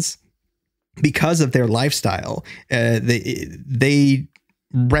masons, because of their lifestyle, they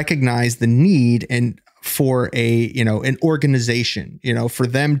recognize the need and for an organization, for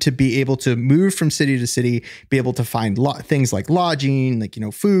them to be able to move from city to city, be able to find things like lodging, like,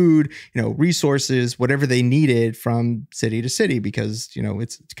 food, resources, whatever they needed from city to city, because,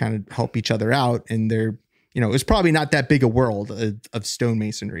 it's to kind of help each other out. And they're, it's probably not that big a world of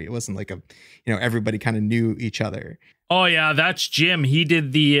stonemasonry. It wasn't like everybody kind of knew each other. Oh yeah. That's Jim. He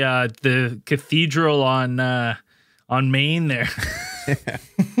did the cathedral on Maine there.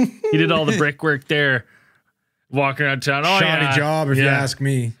 He did all the brickwork there, walking around town. Oh, shoddy job, if you ask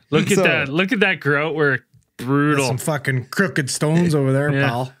me. Look at that. Look at that grout work. Brutal. Some fucking crooked stones over there,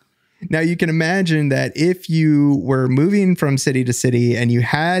 pal. Now you can imagine that if you were moving from city to city and you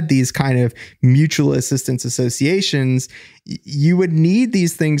had these kind of mutual assistance associations, you would need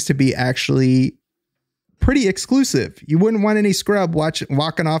these things to be actually pretty exclusive. You wouldn't want any scrub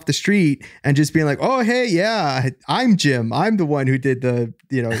walking off the street and just being like, oh, hey, yeah, I'm Jim. I'm the one who did the,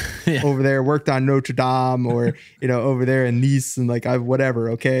 over there, worked on Notre Dame, or, over there in Nice, and like,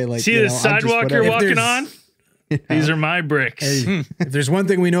 whatever. Okay. Like, see the sidewalk you're walking on? These are my bricks. Hey, if there's one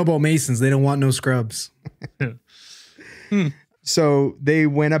thing we know about Masons, they don't want no scrubs. So they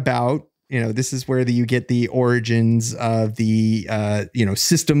went about, this is where you get the origins of the,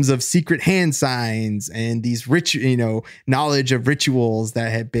 systems of secret hand signs and these knowledge of rituals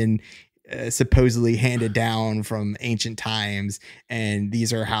that have been supposedly handed down from ancient times. And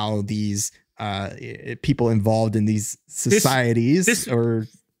these are how these people involved in these societies or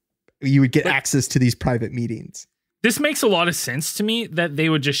you would get access to these private meetings. This makes a lot of sense to me that they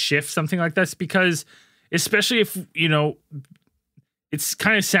would just shift something like this, because especially if, it's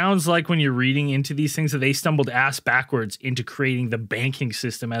kind of sounds like when you're reading into these things that they stumbled ass backwards into creating the banking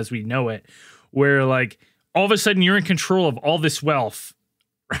system as we know it, where like all of a sudden you're in control of all this wealth,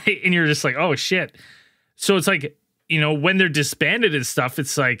 right? And you're just like, oh shit. So it's like, when they're disbanded and stuff,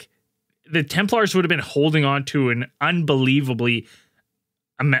 it's like the Templars would have been holding on to an unbelievable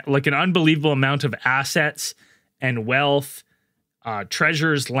amount of assets and wealth,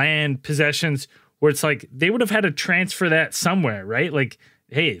 treasures, land, possessions, where it's like they would have had to transfer that somewhere, right? Like,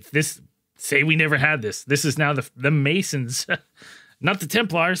 hey, say we never had this. This is now the Masons, not the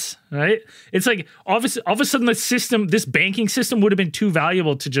Templars, right? It's like all of a sudden this banking system would have been too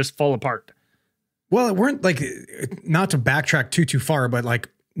valuable to just fall apart. Well, it weren't like, not to backtrack too far, but like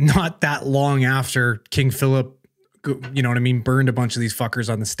not that long after King Philip, burned a bunch of these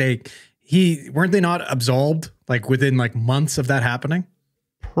fuckers on the stake. Weren't they not absolved like within like months of that happening?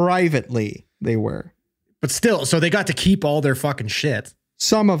 Privately, they were. But still, so they got to keep all their fucking shit.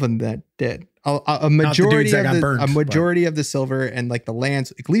 Some of them that did. A majority of the silver and like the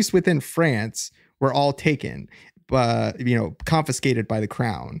lands, at least within France, were all taken, but confiscated by the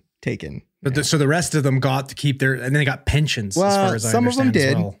crown, taken. But so the rest of them got to keep and then they got pensions. Well, as far as I some of them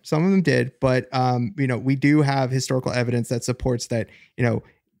understand did. as well. Some of them did, but we do have historical evidence that supports that.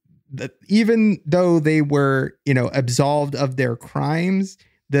 That even though they were absolved of their crimes,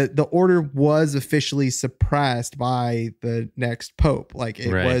 the order was officially suppressed by the next pope. Like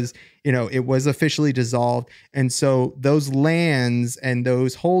it was, it was officially dissolved. And so those lands and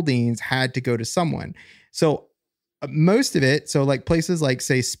those holdings had to go to someone. So most of it, so like places like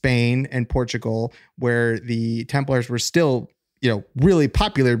say Spain and Portugal, where the Templars were still, really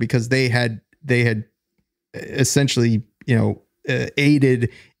popular because they had essentially, aided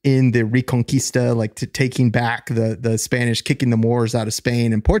in the Reconquista, like to taking back the Spanish, kicking the Moors out of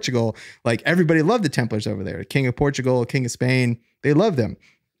Spain and Portugal. Like everybody loved the Templars over there. King of Portugal, King of Spain, they loved them.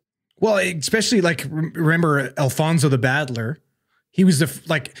 Well, especially like remember Alfonso the Battler. He was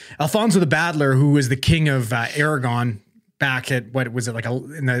Alfonso the Battler, who was the king of Aragon back at what was it like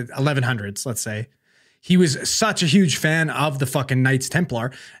in the 1100s, let's say. He was such a huge fan of the fucking Knights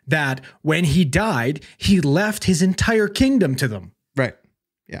Templar that when he died, he left his entire kingdom to them. Right.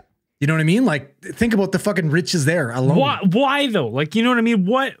 Yeah. You know what I mean? Like, think about the fucking riches there alone. Why though? Like, you know what I mean?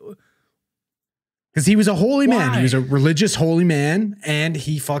 What? Because he was a holy man. He was a religious holy man, and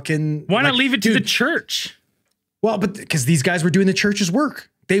he fucking... Why not leave it to the church? Well, but because these guys were doing the church's work.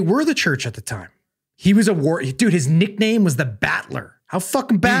 They were the church at the time. He was a war dude. His nickname was the Battler. How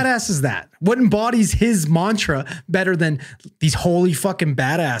fucking badass is that? What embodies his mantra better than these holy fucking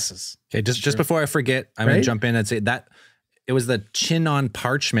badasses? Okay, just before I forget, I'm going to jump in and say that it was the chin on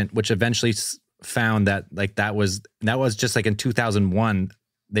parchment, which eventually found that like that was just like in 2001.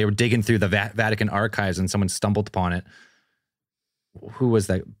 They were digging through the Vatican archives and someone stumbled upon it. Who was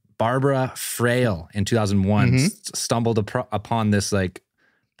that? Barbara Frail in 2001 stumbled upon this like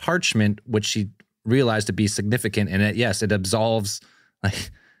parchment, which she realized to be significant. And it absolves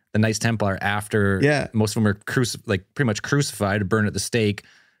like the Knights Templar after most of them were pretty much crucified or burned at the stake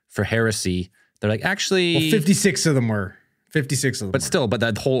for heresy. They're like, actually, well, 56 of them were. 56 of them. But still, but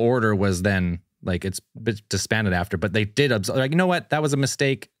that whole order was then like it's disbanded after. But they did like, you know what? That was a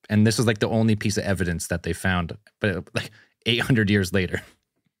mistake. And this was like the only piece of evidence that they found. But like 800 years later.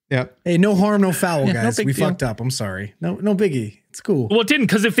 Yeah. Hey, no harm, no foul, guys. We fucked up. I'm sorry. No biggie. It's cool. Well, it didn't,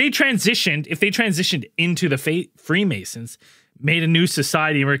 because if they transitioned into the Freemasons, made a new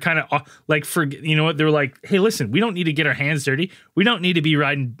society, and we're kind of like, you know what? They were like, hey, listen, we don't need to get our hands dirty. We don't need to be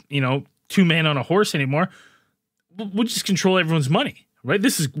riding, you know, 2 men on a horse anymore. We'll just control everyone's money, right?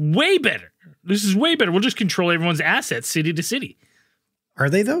 This is way better. We'll just control everyone's assets, city to city. Are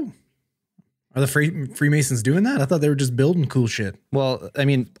they though? Are the Freemasons doing that? I thought they were just building cool shit. Well, I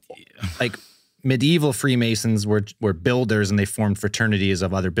mean, like medieval Freemasons were builders, and they formed fraternities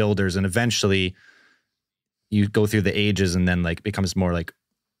of other builders, and eventually you go through the ages, and then like becomes more like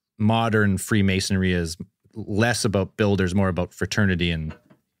modern Freemasonry is less about builders, more about fraternity and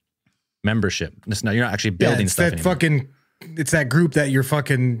membership. You're not actually building stuff anymore. It's that group that your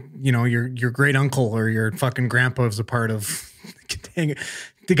fucking, you know, your great uncle or your fucking grandpa was a part of.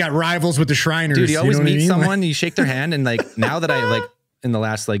 They got rivals with the Shriners. Dude, you always meet someone, you shake their hand, and like now that I like in the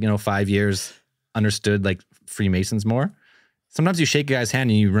last like, you know, 5 years understood like Freemasons more. Sometimes you shake a guy's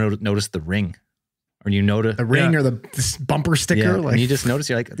hand and you notice the ring, or you notice the ring or this bumper sticker. Yeah, like, and you just notice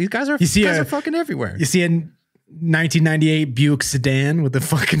you're like, these guys are fucking everywhere. You see a 1998 Buick sedan with the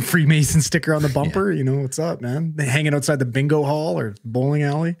fucking Freemason sticker on the bumper. You know what's up, man? They hanging outside the bingo hall or bowling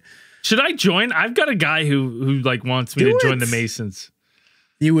alley. Should I join? I've got a guy who like wants me to join the Masons.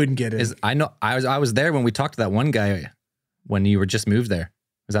 You wouldn't get it. I know. I was there when we talked to that one guy when you were just moved there.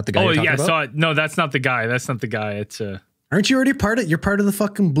 Was that the guy? Oh you're yeah, about? No, that's not the guy. That's not the guy. It's Aren't you already part of? You're part of the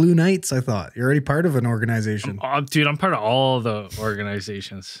fucking Blue Knights. I thought you're already part of an organization. Dude, I'm part of all the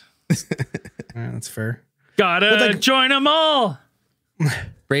organizations. That's fair. Gotta join them all.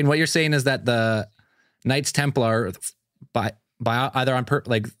 Braden, what you're saying is that the Knights Templar, by either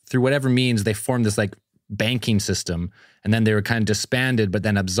like through whatever means, they formed this like banking system, and then they were kind of disbanded, but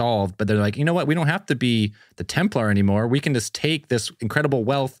then absolved. But they're like, you know what? We don't have to be the Templar anymore. We can just take this incredible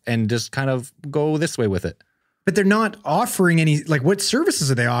wealth and just kind of go this way with it. But they're not offering any, like, what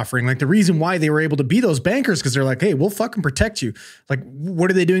services are they offering? Like, the reason why they were able to be those bankers, because they're like, hey, we'll fucking protect you. Like, what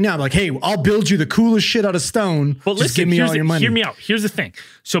are they doing now? Like, hey, I'll build you the coolest shit out of stone. But just give me all your money. Hear me out. Here's the thing.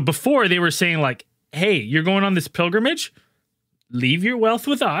 So before they were saying like, hey, you're going on this pilgrimage, leave your wealth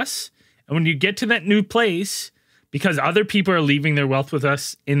with us. And when you get to that new place, because other people are leaving their wealth with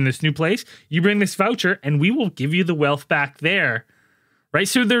us in this new place, you bring this voucher and we will give you the wealth back there. Right.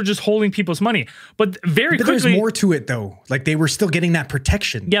 So they're just holding people's money. But quickly, there's more to it, though. Like, they were still getting that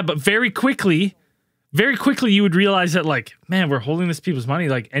protection. Yeah. But very quickly, you would realize that, like, man, we're holding this people's money.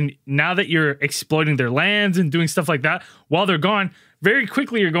 Like, and now that you're exploiting their lands and doing stuff like that while they're gone, very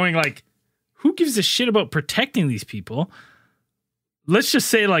quickly you're going like, who gives a shit about protecting these people? Let's just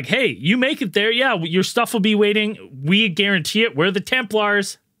say, like, hey, you make it there. Yeah, your stuff will be waiting. We guarantee it. We're the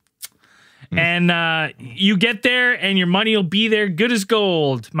Templars. And you get there and your money will be there good as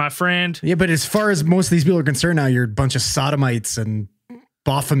gold, my friend. Yeah, but as far as most of these people are concerned now, you're a bunch of sodomites and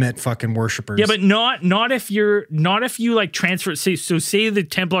Baphomet fucking worshipers. Yeah, but not if you like transfer. Say the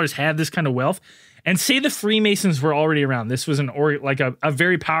Templars had this kind of wealth, and say the Freemasons were already around. This was a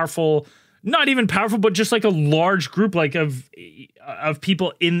very powerful, not even powerful, but just like a large group like of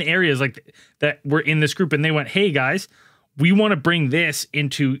people in areas like that were in this group, and they went, hey guys, we want to bring this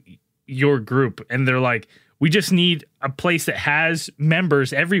into your group. And they're like, we just need a place that has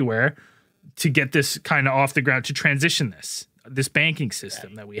members everywhere to get this kind of off the ground, to transition this banking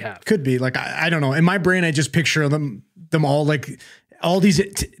system that we have. Could be like, I don't know. In my brain, I just picture them all like all these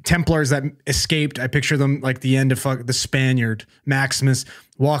Templars that escaped. I picture them like the end of the Spaniard Maximus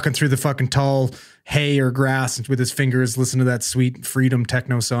walking through the fucking tall hay or grass with his fingers, listen to that sweet freedom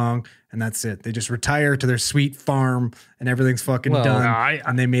techno song. And that's it. They just retire to their sweet farm and everything's fucking done.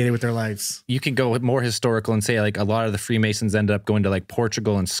 And they made it with their lives. You can go more historical and say like a lot of the Freemasons ended up going to like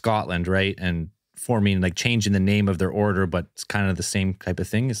Portugal and Scotland, right? And forming, like changing the name of their order, but it's kind of the same type of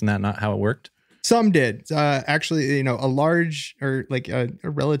thing. Isn't that not how it worked? Some did. Actually, a large or like a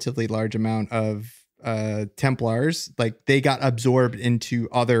relatively large amount of Templars, like they got absorbed into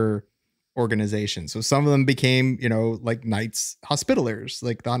other organizations. So some of them became, like Knights Hospitallers.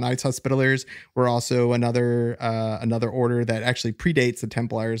 Like the Knights Hospitallers were also another order that actually predates the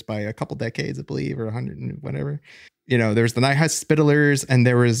Templars by a couple decades, I believe, or 100 and whatever. There's the Knight Hospitallers, and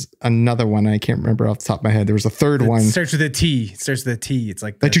there was another one I can't remember off the top of my head. There was a third one. Starts with a T. It's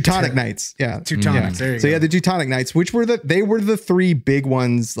like the Teutonic Knights. Yeah, Teutonics. There you go. So the Teutonic Knights, which were the three big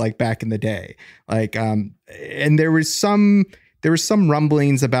ones like back in the day. Like, and there was some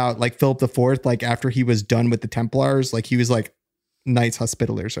rumblings about like Philip IV, like after he was done with the Templars, like he was like, Knights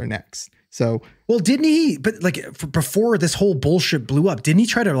Hospitallers are next. So, well, didn't he? But like before this whole bullshit blew up, didn't he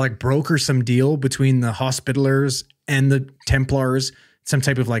try to like broker some deal between the Hospitallers and the Templars, some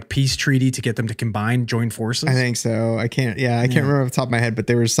type of like peace treaty to get them to join forces? I think so. I can't remember off the top of my head, but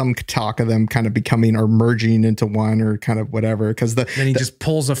there was some talk of them kind of becoming or merging into one or kind of whatever. Because then he just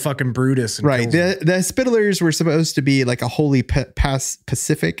pulls a fucking Brutus. And right. The Hospitallers were supposed to be like a holy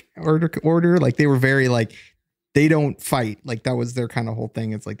Pacific order. Like they were very like, they don't fight. Like that was their kind of whole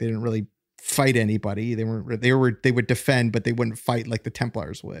thing. It's like they didn't really fight anybody. They would defend, but they wouldn't fight like the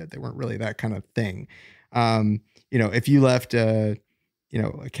Templars would. They weren't really that kind of thing. If you left a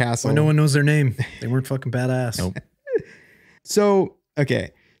castle, well, no one knows their name. They weren't fucking badass. Nope. So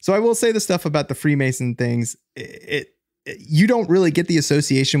I will say the stuff about the Freemason things. You don't really get the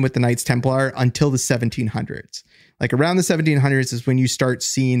association with the Knights Templar until the 1700s. Like around the 1700s is when you start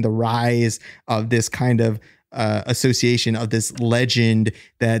seeing the rise of this kind of association, of this legend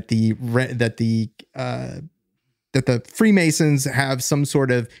that the Freemasons have some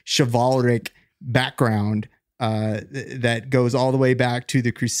sort of chivalric background that goes all the way back to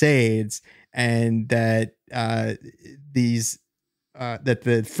the Crusades, and that that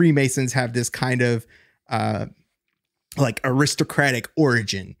the Freemasons have this kind of like aristocratic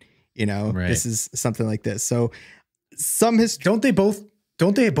origin. Right. This is something like this. So don't they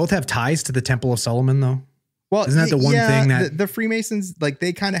both have ties to the Temple of Solomon though? Well, isn't that the one thing that the Freemasons, like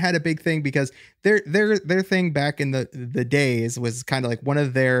they kind of had a big thing because their thing back in the days was kind of like one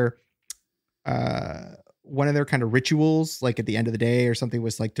of their kind of rituals, like at the end of the day or something,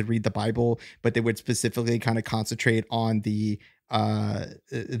 was like to read the Bible, but they would specifically kind of concentrate on the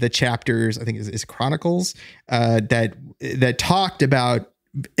chapters, I think is Chronicles, that talked about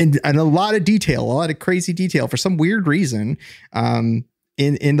in a lot of detail, a lot of crazy detail for some weird reason.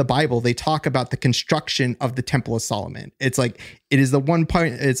 In the Bible, they talk about the construction of the Temple of Solomon. It's like, it is the one part,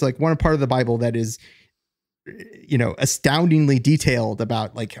 it's like one part of the Bible that is, astoundingly detailed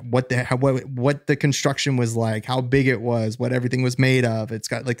about like what the construction was like, how big it was, what everything was made of. It's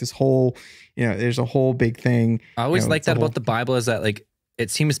got like this whole, there's a whole big thing. I always like that about the Bible is that like, it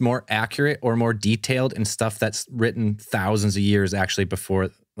seems more accurate or more detailed in stuff that's written thousands of years actually before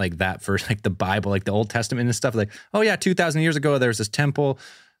like that first, like the Bible, like the Old Testament and stuff. Like, oh yeah, 2,000 years ago, there's this temple,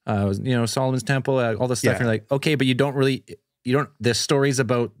 Solomon's temple, all this stuff. Yeah. And you're like, okay, but the stories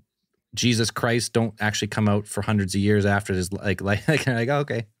about Jesus Christ don't actually come out for hundreds of years after this. Like,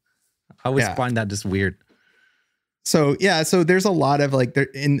 okay. I always find that just weird. So there's a lot of like there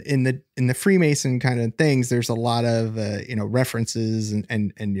in the Freemason kind of things. There's a lot of references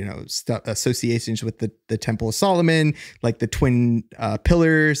and stuff, associations with the Temple of Solomon, like the twin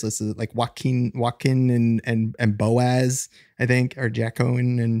pillars. This is like Joachim and Boaz, I think, or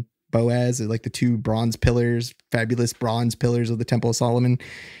Jacon and Boaz, like the two bronze pillars, fabulous bronze pillars of the Temple of Solomon,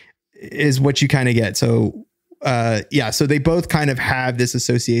 is what you kind of get. So. So they both kind of have this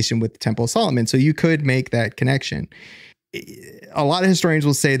association with the Temple of Solomon. So you could make that connection. A lot of historians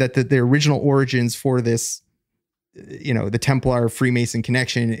will say that the original origins for this, the Templar Freemason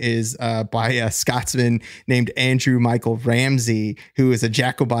connection is by a Scotsman named Andrew Michael Ramsay, who is a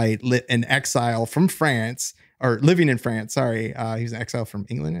Jacobite in exile from France, or living in France. Sorry. He's an exile from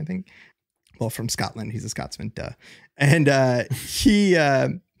England, I think. Well, from Scotland. He's a Scotsman. Duh. And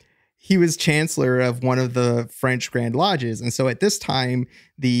he was chancellor of one of the French Grand Lodges. And so at this time,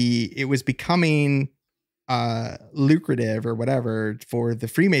 it was becoming lucrative or whatever for the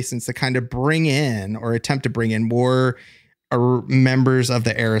Freemasons to kind of bring in or attempt to bring in more members of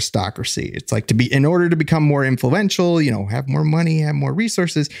the aristocracy. It's like in order to become more influential, have more money, have more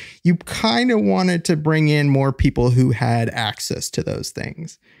resources, you kind of wanted to bring in more people who had access to those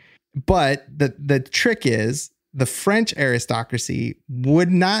things. But the trick is, the French aristocracy would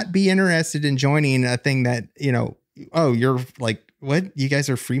not be interested in joining a thing that, you're like, what? You guys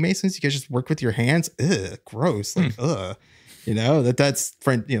are Freemasons? You guys just work with your hands? Ugh, gross. Like, that's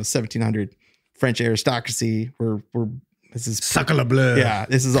French, 1700 French aristocracy were This is Sacre bleu. Yeah,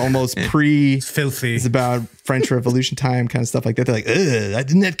 this is almost pre. It's filthy. It's about French Revolution time, kind of stuff like that. They're like, ugh, I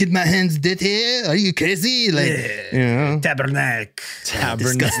did not get my hands dirty. Are you crazy? Like, you know, Tabernacle.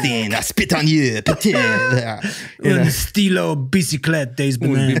 disgusting. I spit on you. Yeah. You know? Un stylo bicyclette des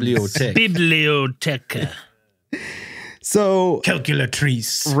bananes. Biblioteca. So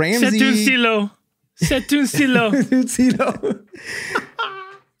Calculatrice. C'est un Ramsey. stylo. C'est un stylo.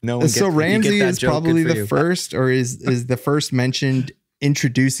 No one So gets- you Ramsey get that is joke, probably good for the you. first, or is the first mentioned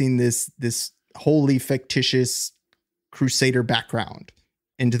introducing this wholly fictitious Crusader background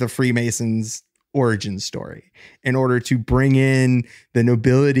into the Freemasons' origin story in order to bring in the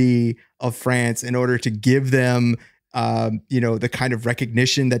nobility of France, in order to give them, the kind of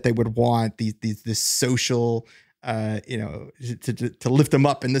recognition that they would want, this social, to lift them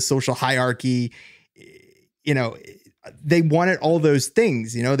up in the social hierarchy. They wanted all those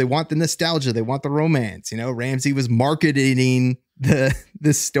things, they want the nostalgia, they want the romance. Ramsey was marketing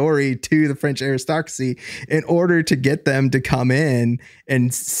this story to the French aristocracy in order to get them to come in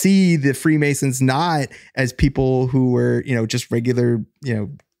and see the Freemasons not as people who were, just regular,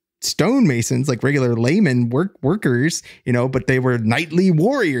 stonemasons, like regular layman workers, but they were knightly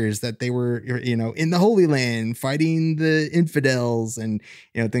warriors, that they were, in the Holy Land fighting the infidels and,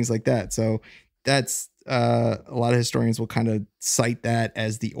 things like that. So that's, a lot of historians will kind of cite that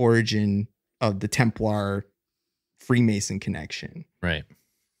as the origin of the Templar Freemason connection. Right.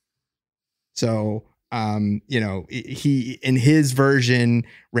 So, he, in his version,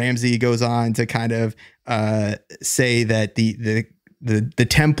 Ramsey goes on to kind of say that the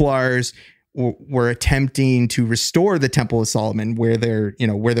Templars were attempting to restore the Temple of Solomon where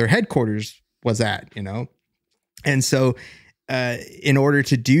their headquarters was at, and so in order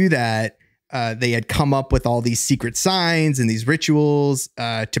to do that, they had come up with all these secret signs and these rituals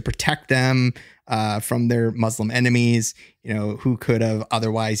to protect them from their Muslim enemies, who could have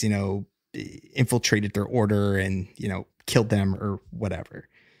otherwise, infiltrated their order and, killed them or whatever.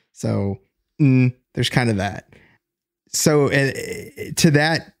 So there's kind of that. So to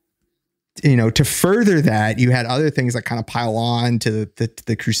that, to further that, you had other things that kind of pile on to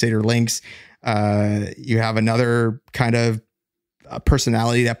the Crusader links. You have another kind of a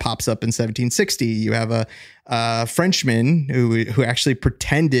personality that pops up in 1760. You have a Frenchman who actually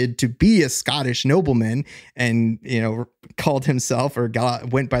pretended to be a Scottish nobleman and, called himself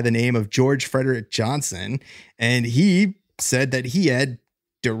went by the name of George Frederick Johnson. And he said that he had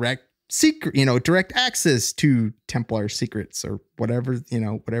direct access to Templar secrets or whatever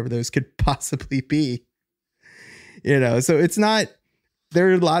those could possibly be, so it's not, there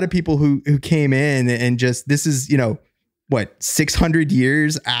are a lot of people who came in and just, this is, 600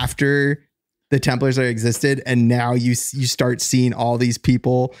 years after the Templars are existed. And now you start seeing all these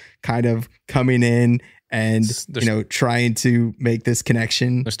people kind of coming in and, trying to make this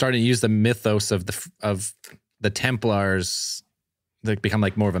connection. They're starting to use the mythos of the Templars. They become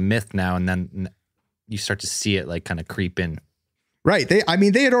like more of a myth now. And then you start to see it like kind of creep in. Right. They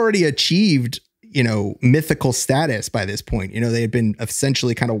had already achieved, mythical status by this point. They had been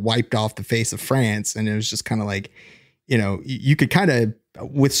essentially kind of wiped off the face of France. And it was just kind of like, you could kind of,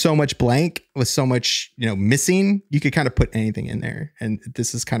 with so much blank, with so much, missing, you could kind of put anything in there. And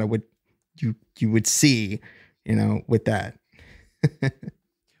this is kind of what you would see, with that.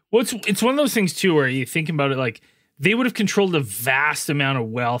 Well, it's one of those things too, where you think about it, like they would have controlled a vast amount of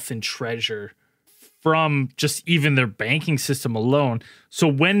wealth and treasure from just even their banking system alone.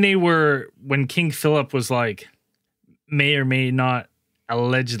 So when King Philip was like, may or may not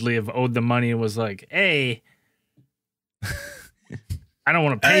allegedly have owed the money and was like, hey, I don't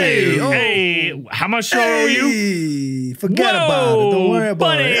want to pay you. Hey, how much do I owe you? Forget about it. Don't worry about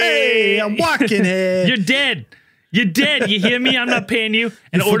buddy. it. Hey, I'm walking here. You're dead. You're dead. You hear me? I'm not paying you.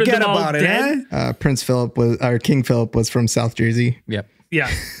 And ordered Forget them all about it, dead. King Philip was from South Jersey. Yep. Yeah.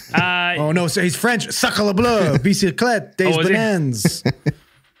 Oh, no. So he's French. Sacre bleu. Bicyclette des is he? bananes.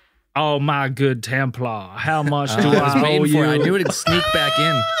 Oh, my good Templar. How much do I was I owe waiting for you? it. I knew it'd sneak back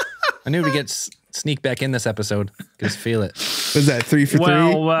in. I knew it'd sneak back in this episode. Just feel it. Was that 3 for 3?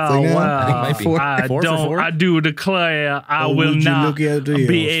 I think it might be. I Four for don't. four? I do declare I Oh, will would you not look at the be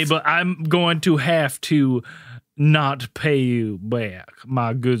deals? able. I'm going to have to not pay you back,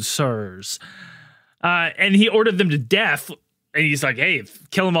 my good sirs. And he ordered them to death. And he's like, "Hey,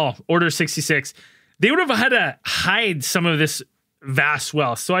 kill them all. Order 66." They would have had to hide some of this vast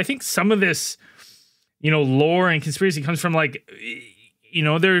wealth. So I think some of this, lore and conspiracy comes from like,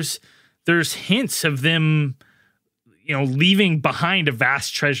 there's hints of them, leaving behind a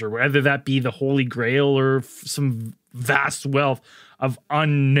vast treasure, whether that be the Holy Grail or some vast wealth of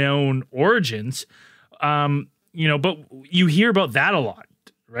unknown origins. but you hear about that a lot,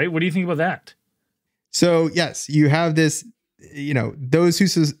 right? What do you think about that? So yes, you have this, those who,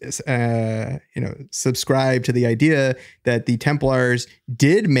 subscribe to the idea that the Templars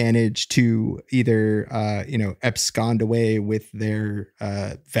did manage to either, abscond away with their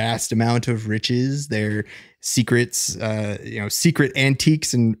vast amount of riches, their secrets, secret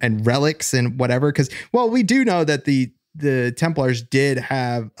antiques and relics and whatever. Because, we do know that the Templars did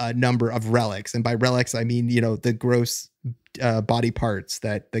have a number of relics. And by relics, I mean, the gross body parts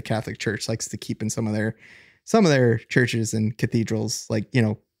that the Catholic Church likes to keep in some of their churches and cathedrals, like,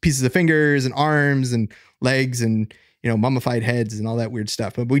 pieces of fingers and arms and legs and, mummified heads and all that weird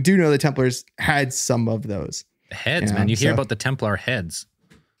stuff. But we do know the Templars had some of those. Heads, man. You hear about the Templar heads.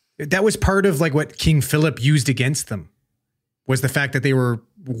 That was part of like what King Philip used against them, was the fact that they were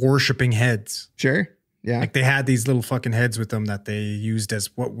worshiping heads. Sure. Yeah. Like they had these little fucking heads with them that they used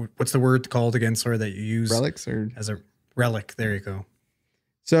as what's the word called again? Sorry, that you use relics or as a relic. There you go.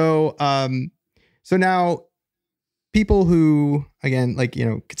 So, so now people who, again, like,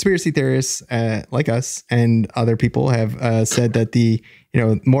 conspiracy theorists like us and other people have said that the,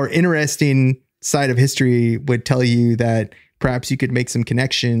 more interesting side of history would tell you that perhaps you could make some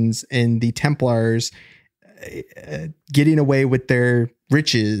connections in the Templars getting away with their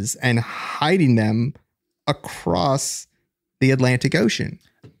riches and hiding them across the Atlantic Ocean.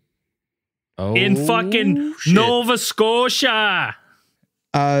 Oh, in fucking shit. Nova Scotia.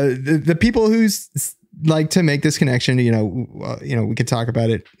 The people who like to make this connection, we could talk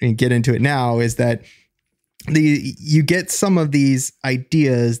about it and get into it now, is that you get some of these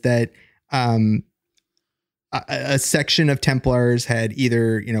ideas that a section of Templars had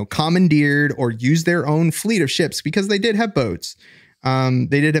either, commandeered or used their own fleet of ships, because they did have boats. They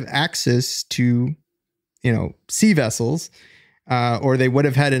did have access to, sea vessels, or they would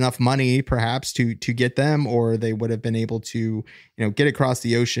have had enough money perhaps to get them, or they would have been able to, get across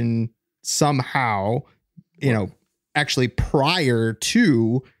the ocean somehow, actually prior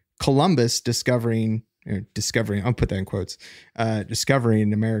to Columbus discovering, I'll put that in quotes,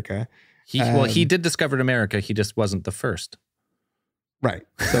 discovering America. He did discover America. He just wasn't the first. Right.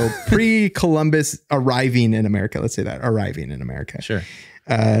 So pre-Columbus arriving in America, let's say that, arriving in America. Sure.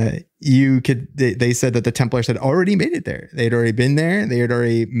 They said that the Templars had already made it there. They'd already been there. They had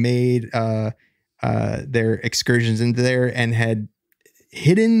already made their excursions into there and had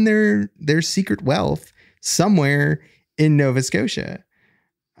hidden their secret wealth somewhere in Nova Scotia.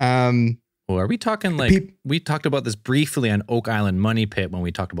 Well, are we talking like we talked about this briefly on Oak Island Money Pit when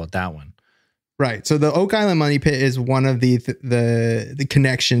we talked about that one? Right. So the Oak Island Money Pit is one of the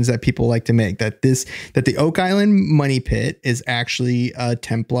connections that people like to make, that the Oak Island Money Pit is actually a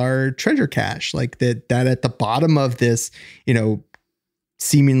Templar treasure cache, like that at the bottom of this,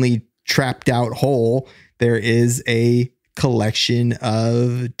 seemingly trapped out hole, there is a collection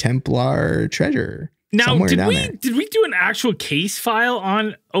of Templar treasure. Now, did we do an actual case file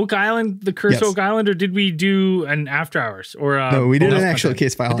on Oak Island, the Curse Oak Island, or did we do an after hours? Or no, we did an actual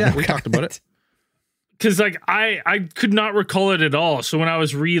case file. Yeah, we talked about it. Because I could not recall it at all. So when I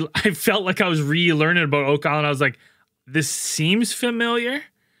felt like I was relearning about Oak Island. I was like, this seems familiar,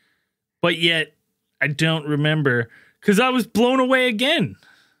 but yet I don't remember, because I was blown away again.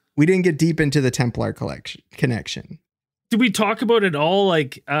 We didn't get deep into the Templar connection. Did we talk about it all?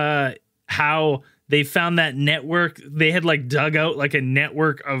 Like how they found that network. They had like dug out like a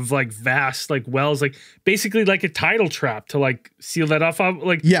network of like vast like wells, like basically like a tidal trap to like seal that off.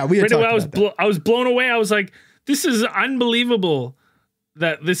 Like, yeah, we had right away, I was blown away. I was like, this is unbelievable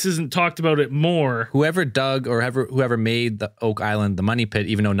that this isn't talked about it more. Whoever dug or whoever made the Oak Island, the money pit,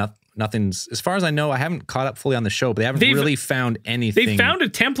 even though nothing's, as far as I know, I haven't caught up fully on the show, but they haven't really found anything. They found a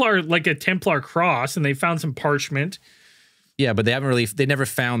Templar cross, and they found some parchment. Yeah, but they never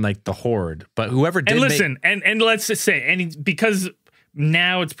found like the hoard. But whoever did, and listen, and let's just say, because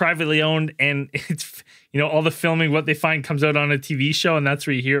now it's privately owned, and it's, all the filming, what they find comes out on a TV show, and that's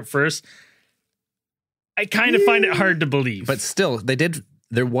where you hear it first. I kind of find it hard to believe. But still,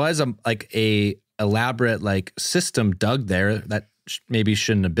 there was a elaborate like system dug there that maybe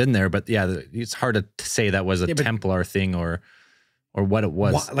shouldn't have been there. But yeah, it's hard to say that was a Templar thing or what it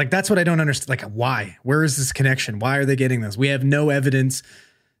was. Why, like, that's what I don't understand. Like, why? Where is this connection? Why are they getting this? We have no evidence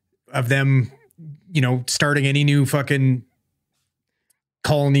of them, starting any new fucking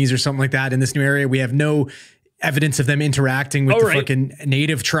colonies or something like that in this new area. We have no evidence of them interacting with fucking the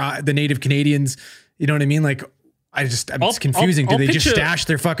native Canadians. You know what I mean? Like, it's confusing. Do they just stash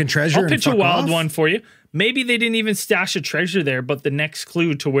their fucking treasure? I'll pitch a wild one for you. Maybe they didn't even stash a treasure there, but the next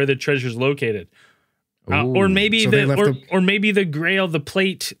clue to where the treasure's located. Or maybe the Grail, the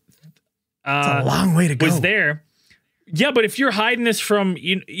plate It's a long way to go. Was there. Yeah, but if you're hiding this from,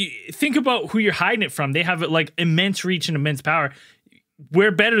 you think about who you're hiding it from. They have like immense reach and immense power.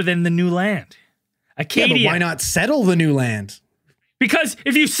 We're better than the new land. Acadia. Yeah, but why not settle the new land? Because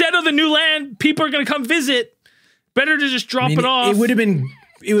if you settle the new land, people are going to come visit. Better to just drop it off. It would have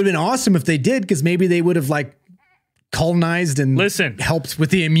been awesome if they did, because maybe they would have like colonized and helped with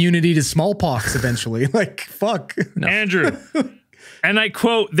the immunity to smallpox eventually. Like, fuck. No. Andrew. And I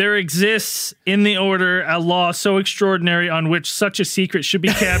quote, "There exists in the order a law so extraordinary on which such a secret should be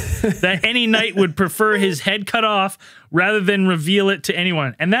kept that any knight would prefer his head cut off rather than reveal it to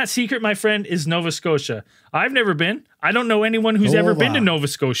anyone." And that secret, my friend, is Nova Scotia. I've never been. I don't know anyone who's ever been to Nova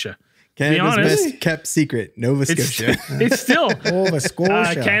Scotia. Canada's best kept secret, Nova Scotia. It's still Nova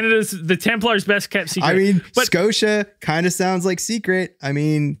Scotia. Canada's, the Templars' best kept secret. I mean, but Scotia kind of sounds like secthere. I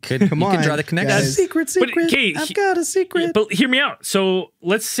mean, come on. You can draw the connection. Secret. But, okay, I've got a secret. But hear me out. So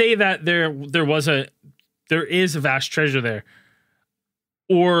let's say that there is a vast treasure there,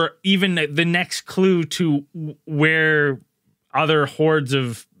 or even the next clue to where other hordes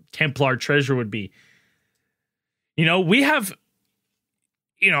of Templar treasure would be. We have.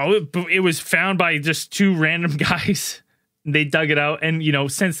 It was found by just two random guys. They dug it out. And,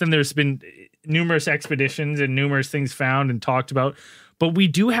 since then there's been numerous expeditions and numerous things found and talked about. But we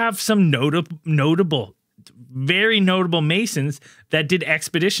do have some notable, very notable Masons that did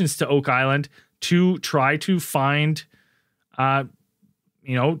expeditions to Oak Island to try to find, try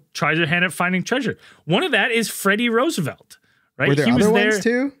their hand at finding treasure. One of that is Freddie Roosevelt, right? Were there other ones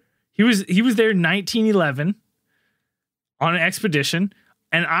too? He was there in 1911 on an expedition.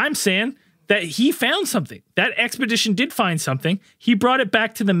 And I'm saying that he found something. That expedition did find something. He brought it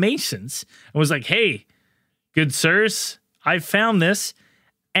back to the Masons and was like, "Hey, good sirs, I found this."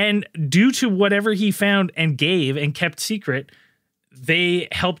 And due to whatever he found and gave and kept secret, they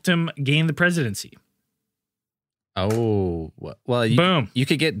helped him gain the presidency. Oh, well, boom. You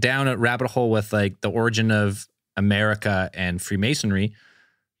could get down a rabbit hole with like the origin of America and Freemasonry,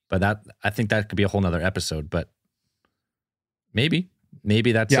 but I think that could be a whole nother episode, but maybe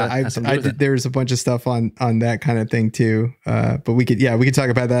that's there's a bunch of stuff on that kind of thing too. But we could talk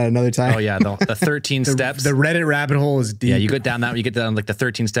about that another time. Oh yeah, the 13 steps. The Reddit rabbit hole is deep. Yeah, you get down like the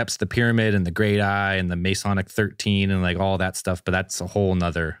 13 steps, the pyramid and the great eye and the Masonic 13 and like all that stuff. But that's a whole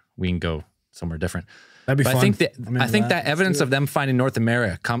nother. We can go somewhere different. That'd be fun. I think that evidence of them finding North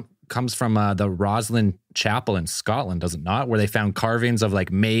America comes from the Roslin Chapel in Scotland, does it not? Where they found carvings of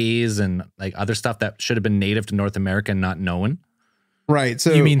like maize and like other stuff that should have been native to North America and not known. Right.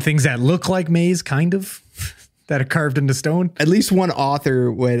 So you mean things that look like maize, kind of, that are carved into stone? At least one author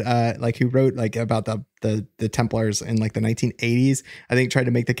would who wrote like about the Templars in like the 1980s. I think tried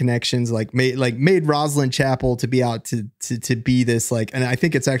to make the connections, made Roslin Chapel to be out to be this like, and I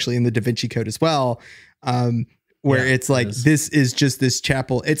think it's actually in the Da Vinci Code as well. Where it's like this is just this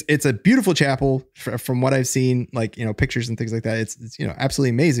chapel. It's a beautiful chapel from what I've seen, like pictures and things like that. It's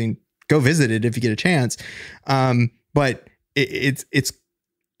absolutely amazing. Go visit it if you get a chance. But it's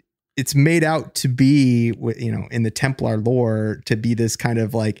made out to be, in the Templar lore, to be this kind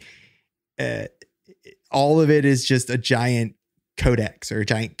of like all of it is just a giant codex or a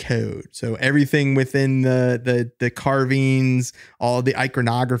giant code. So everything within the carvings, all the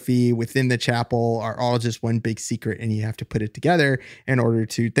iconography within the chapel are all just one big secret, and you have to put it together in order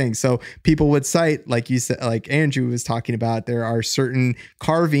to things. So people would cite, like you said, like Andrew was talking about, there are certain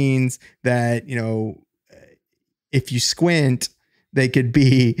carvings that if you squint, they could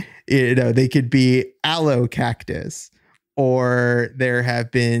be aloe cactus, or there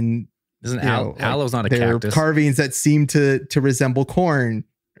have been aloe's not a there cactus. Are carvings that seem to resemble corn,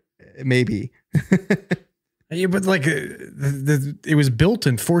 maybe. Yeah, but like it was built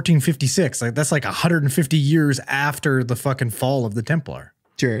in 1456. Like that's like 150 years after the fucking fall of the Templar.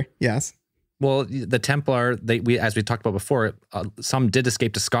 Sure. Yes. Well, the Templar, as we talked about before, some did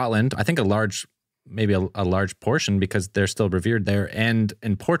escape to Scotland. I think maybe a large portion, because they're still revered there, and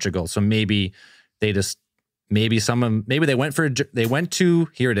in Portugal. So maybe they went to,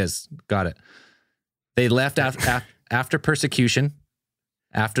 here it is. Got it. They left after persecution,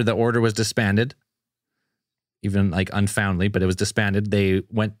 after the order was disbanded, even like unfoundly, but it was disbanded. They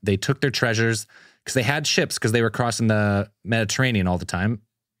took their treasures because they had ships, because they were crossing the Mediterranean all the time.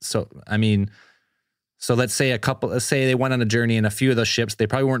 So, let's say they went on a journey, and a few of those ships, they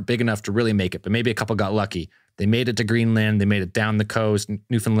probably weren't big enough to really make it, but maybe a couple got lucky. They made it to Greenland. They made it down the coast,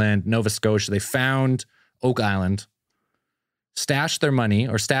 Newfoundland, Nova Scotia. They found Oak Island, stashed their money,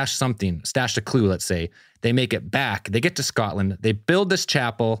 or stashed a clue, let's say. They make it back. They get to Scotland. They build this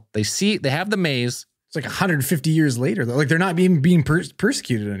chapel. They have the maze. It's like 150 years later, though. Like they're not being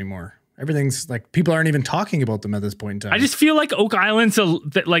persecuted anymore. Everything's like people aren't even talking about them at this point in time. I just feel like Oak Island's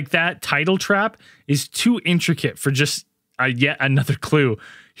like that title trap is too intricate for just yet another clue.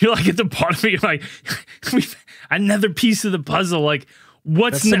 You're like at the bottom, you're like, another piece of the puzzle. Like,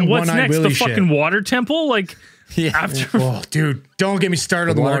 what's next? The fucking water temple? Like, after. Oh, dude, don't get me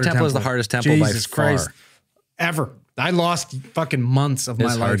started on the water temple. Is the hardest temple Jesus by far. Christ. Ever. I lost fucking months of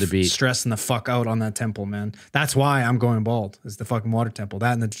my life stressing the fuck out on that temple, man. That's why I'm going bald, is the fucking water temple.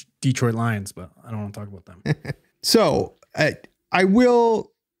 That and the Detroit Lions, but I don't want to talk about them. So I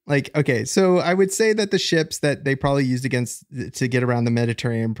will, like, okay, so I would say that the ships that they probably used to get around the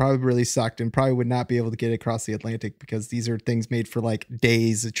Mediterranean probably really sucked and probably would not be able to get across the Atlantic, because these are things made for like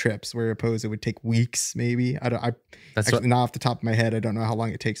days of trips, where opposed it would take weeks, maybe. Not off the top of my head, I don't know how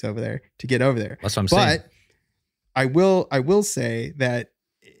long it takes over there to get over there. That's what I'm saying. But I will say that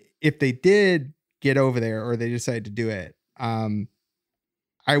if they did get over there, or they decided to do it,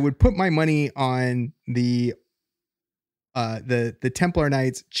 I would put my money on the Templar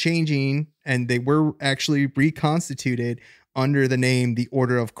Knights changing, and they were actually reconstituted under the name the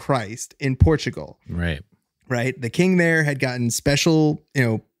Order of Christ in Portugal. Right. The king there had gotten special,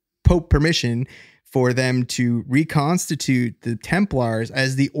 Pope permission for them to reconstitute the Templars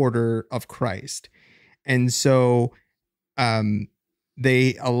as the Order of Christ. And so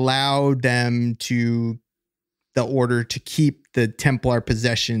they allowed the order to keep the Templar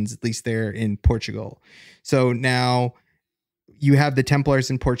possessions, at least there in Portugal. So now you have the Templars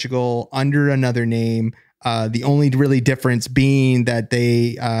in Portugal under another name. The only really difference being that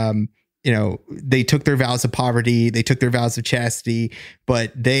they took their vows of poverty, they took their vows of chastity,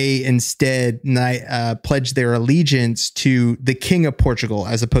 but they instead pledged their allegiance to the King of Portugal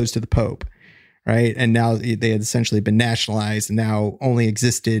as opposed to the Pope. Right. And now they had essentially been nationalized and now only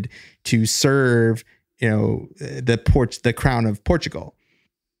existed to serve, the crown of Portugal.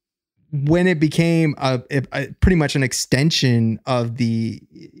 When it became pretty much an extension of the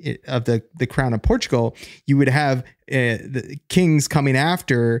crown of Portugal, you would have the kings coming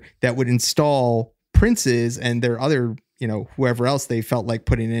after that would install princes and their other, whoever else they felt like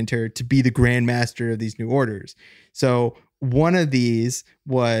putting into to be the Grand Master of these new orders. So one of these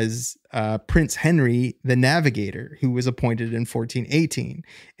was Prince Henry the Navigator, who was appointed in 1418,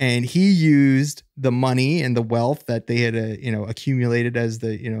 and he used the money and the wealth that they had accumulated as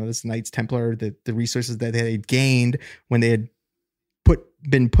this Knights Templar, the resources that they had gained when they had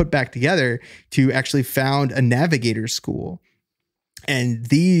been put back together, to actually found a navigator school. And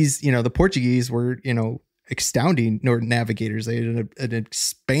these, the Portuguese were astounding navigators. They had an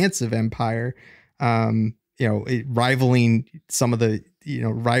expansive empire. Rivaling some of the,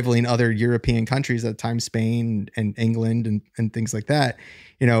 rivaling other European countries at the time, Spain and England and things like that.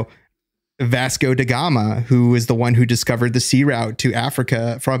 Vasco da Gama, who was the one who discovered the sea route to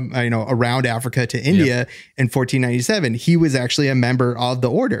Africa from, around Africa to India in 1497. He was actually a member of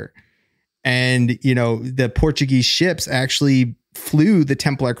the order. And, the Portuguese ships actually flew the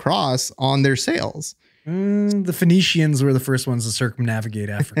Templar cross on their sails. The Phoenicians were the first ones to circumnavigate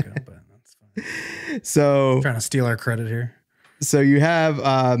Africa, but that's fine. So trying to steal our credit here. So you have,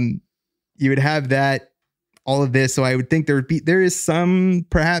 you would have that, all of this. So I would think there is some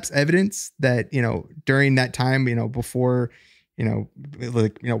perhaps evidence that, during that time, before,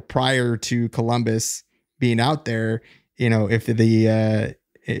 prior to Columbus being out there, if the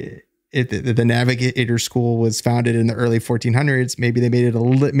Navigator School was founded in the early 1400s, maybe they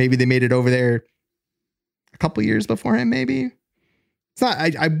made it over there a couple years before him. Maybe it's not.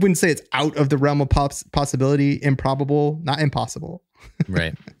 I wouldn't say it's out of the realm of possibility. Improbable, not impossible.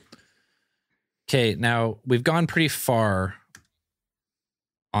 Right. Okay. Now we've gone pretty far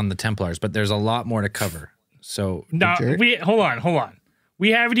on the Templars, but there's a lot more to cover. So now hold on.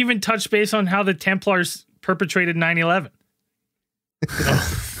 We haven't even touched base on how the Templars perpetrated 9/11. What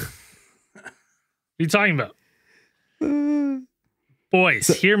are you talking about? Boys,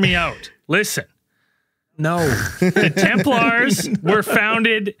 hear me out. Listen. No. The Templars were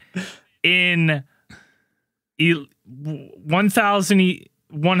founded in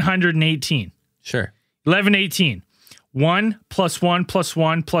 1118. Sure. 1118. 1 + 1 +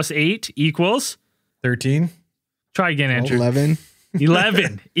 1 + 8 equals 13. Try again, Andrew. 11.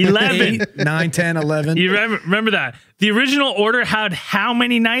 11. 8, 9, 10, 11. You remember that. The original order had how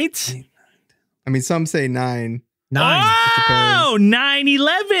many knights? I mean, some say 9. 9. Oh, 9,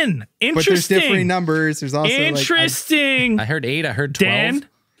 11. Interesting. But there's different numbers. There's also interesting. I heard 8. I heard 12. Dan?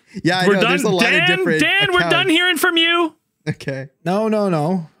 Yeah, I know. There's a lot of different Dan, accounts. we're done hearing from you. Okay.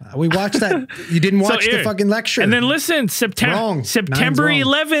 No. We watched that. You didn't watch the fucking lecture. And then listen, September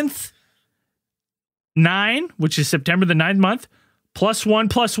 11th, 9, which is September the 9th month, plus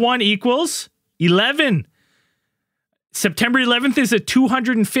 1 equals 11. September 11th is the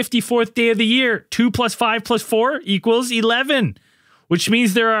 254th day of the year. 2 plus 5 plus 4 equals 11, which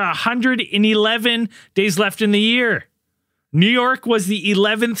means there are 111 days left in the year. New York was the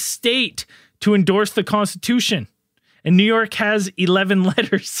 11th state to endorse the Constitution, and New York has 11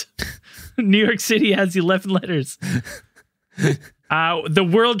 letters. New York City has 11 letters. The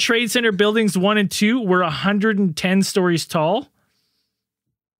World Trade Center buildings 1 and 2 were 110 stories tall.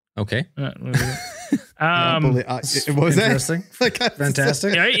 Okay. What was Interesting. that?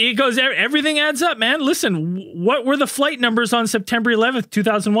 Fantastic. Yeah, it goes. Everything adds up, man. Listen, what were the flight numbers on September 11th,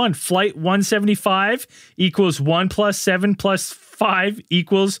 2001? Flight 175 equals 1 plus 7 plus 5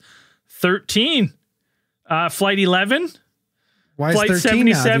 equals 13. Flight 11. Why Flight is 13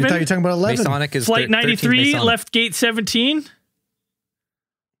 now? I 77? thought you were talking about 11. Masonic is Flight 93 Masonic. left gate 17.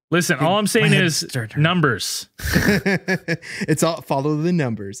 Listen, all I'm saying is numbers. It's all follow the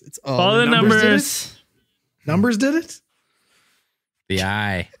numbers. It's all Follow the numbers. Numbers did it? The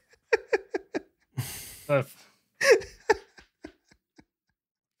eye.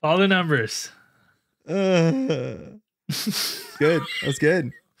 All the numbers. Good. That was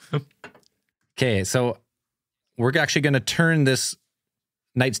good. Okay, so we're actually going to turn this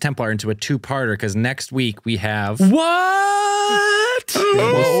Knights Templar into a two-parter because next week we have What?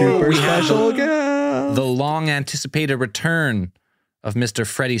 Super we have special guest. the long-anticipated return of Mr.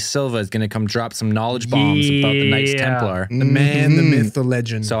 Freddy Silva is going to come drop some knowledge bombs about the Knights Yeah. Templar. The man, the myth, the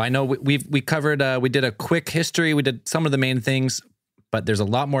legend. So I know we covered, we did a quick history. We did some of the main things, but there's a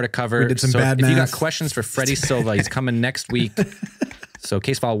lot more to cover. We did some so bad if you got math. questions for Freddy Silva, he's coming next week. So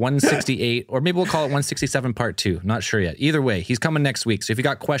case file 168, or maybe we'll call it 167 part 2. Not sure yet. Either way, he's coming next week. So if you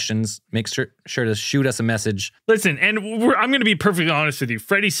got questions, make sure to shoot us a message. Listen, and I'm going to be perfectly honest with you.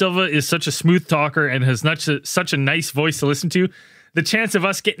 Freddy Silva is such a smooth talker and has such a nice voice to listen to. The chance of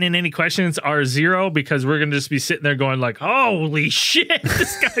us getting in any questions are 0 because we're going to just be sitting there going like, holy shit,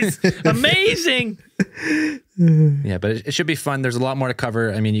 this guy's amazing. Yeah, but it should be fun. There's a lot more to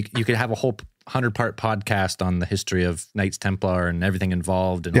cover. I mean, you could have a whole 100-part podcast on the history of Knights Templar and everything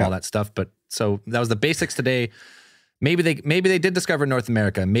involved and all that stuff. But so that was the basics today. Maybe they did discover North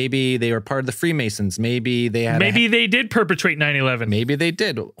America. Maybe they were part of the Freemasons. Maybe they did perpetrate 9/11. Maybe they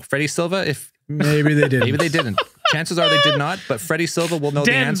did. Freddie Silva, maybe they did. maybe they didn't. Chances are they did not, but Freddie Silva will know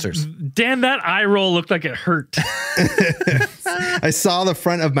the answers. Dan, that eye roll looked like it hurt. I saw the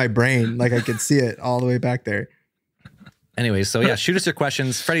front of my brain. Like I could see it all the way back there. Anyways, so yeah, shoot us your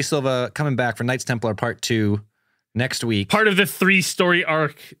questions. Freddie Silva coming back for Knights Templar Part 2 next week. Part of the 3-story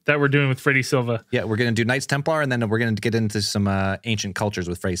arc that we're doing with Freddie Silva. Yeah, we're going to do Knights Templar, and then we're going to get into some ancient cultures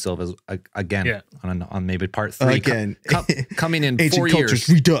with Freddie Silva again on maybe Part 3. Again. Coming in Ancient 4 cultures years.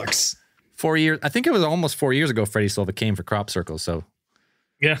 redux. 4 years. I think it was almost 4 years ago Freddie Silva came for Crop Circle, so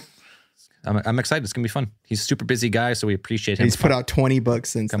Yeah. I'm excited. It's going to be fun. He's a super busy guy, so we appreciate him. He's put out 20 books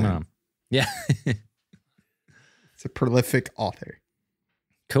since Come then. on. Yeah. It's a prolific author.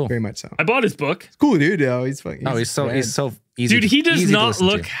 Cool. Very much so. I bought his book. It's cool, dude. Oh, he's fucking. He's so rad. easy. Dude, he does easy to not listen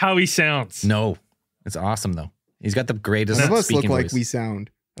look to. how he sounds. No. It's awesome though. He's got the greatest None of us look speaking like voice. we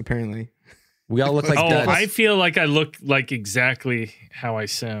sound. Apparently, We all look like that. I feel like I look like exactly how I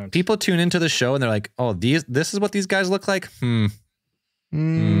sound. People tune into the show and they're like, "Oh, this is what these guys look like." I'm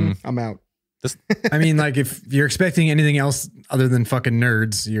out. I mean, like if you're expecting anything else other than fucking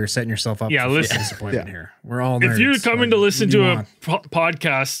nerds, you're setting yourself up Yeah, for listen. disappointment Yeah. here. We're all nerds. If you're coming to listen what do to you a want?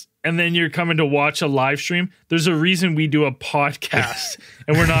 podcast and then you're coming to watch a live stream, there's a reason we do a podcast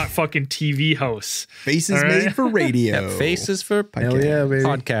and we're not fucking TV hosts. Faces All right. made for radio. Yeah, faces for Hell yeah, baby.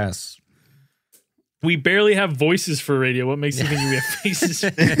 podcasts. We barely have voices for radio. What makes you think we have faces?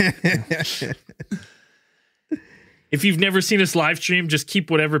 If you've never seen us live stream, just keep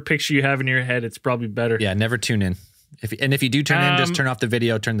whatever picture you have in your head. It's probably better. Yeah, never tune in. If you do tune in, just turn off the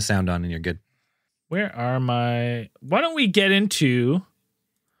video, turn the sound on, and you're good. Where are my... Why don't we get into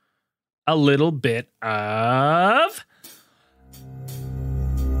a little bit of...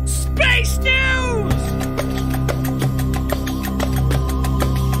 Space News!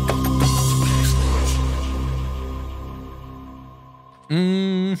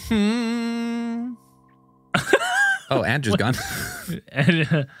 Mm-hmm. Oh, Andrew's gone. And,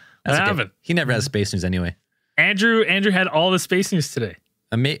 what That's okay. happened? He never has space news anyway. Andrew had all the space news today.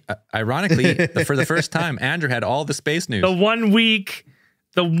 Ironically, for the first time, Andrew had all the space news. The one week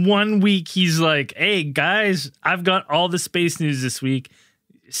he's like, hey guys, I've got all the space news this week.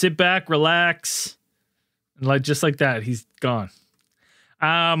 Sit back, relax. And like just like that, he's gone.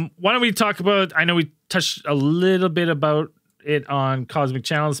 Why don't we talk about, I know we touched a little bit about it on Cosmic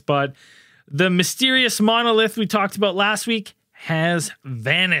Channels, but the mysterious monolith we talked about last week has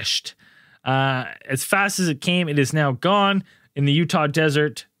vanished. As fast as it came, it is now gone. In the Utah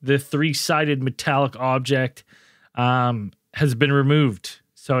desert, the 3-sided metallic object has been removed.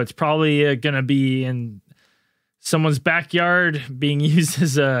 So it's probably going to be in someone's backyard being used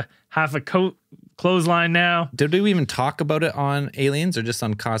as a half a coat clothesline now. Did we even talk about it on Aliens or just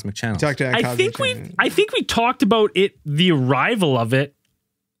on Cosmic Channels? I think we talked about it, the arrival of it,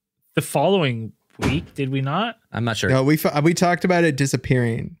 the following week. Did we not? I'm not sure. No, we talked about it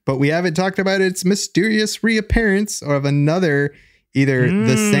disappearing, but we haven't talked about its mysterious reappearance of another, either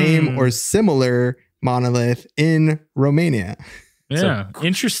the same or similar monolith in Romania. Yeah,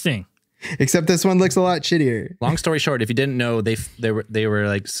 interesting. Except this one looks a lot shittier. Long story short, if you didn't know, they were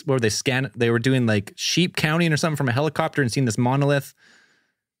like, what were they They were doing like sheep counting or something from a helicopter and seeing this monolith,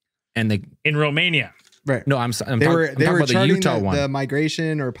 and they in Romania. Right. No, I'm they were about the charting Utah one. the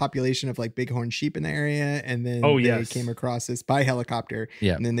migration or population of like bighorn sheep in the area, and then they came across this by helicopter.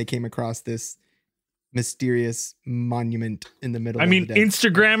 Yeah. And then they came across this mysterious monument in the middle. I mean,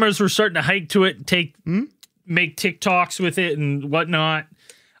 Instagrammers were starting to hike to it, make TikToks with it and whatnot.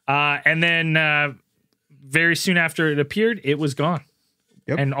 And then very soon after it appeared, it was gone.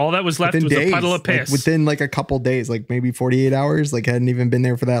 Yep. And all that was left was a puddle of piss. Like within like a couple days, like maybe 48 hours, like hadn't even been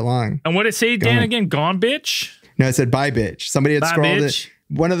there for that long. And what did it say, Dan, again? Gone, bitch? No, it said bye, bitch. Somebody had scrolled bitch. it.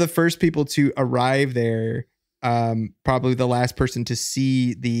 One of the first people to arrive there, probably the last person to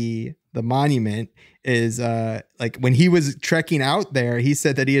see the monument, is like when he was trekking out there, he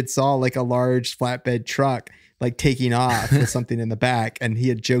said that he had saw like a large flatbed truck like taking off with something in the back, and he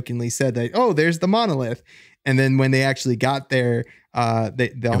had jokingly said that, oh, there's the monolith. And then when they actually got there,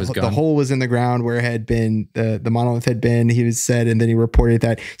 the hole was in the ground where it had been, the monolith had been, he said, and then he reported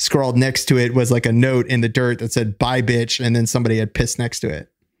that scrawled next to it was like a note in the dirt that said, bye, bitch. And then somebody had pissed next to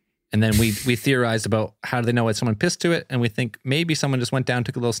it. And then we theorized about how do they know what someone pissed to it. And we think maybe someone just went down,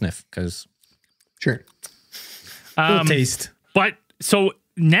 took a little sniff, because. Sure. Little taste. But so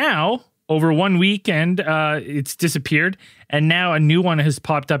now, over one weekend, it's disappeared, and now a new one has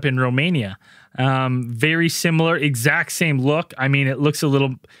popped up in Romania. Very similar, exact same look. I mean, it looks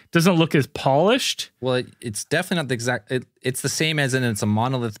doesn't look as polished. Well, it's definitely not the exact. It's the same as in it's a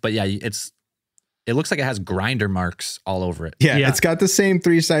monolith, but yeah, it looks like it has grinder marks all over it. Yeah, it's got the same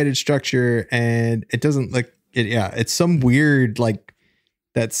 3-sided structure, and it doesn't look. It's some weird like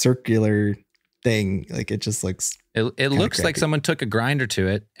that circular thing. Like it just looks. It looks crappy. Like someone took a grinder to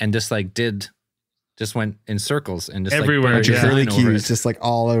it and just went in circles and just everywhere. Like really cute, just like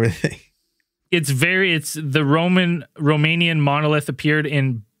all over the thing. It's the Romanian monolith appeared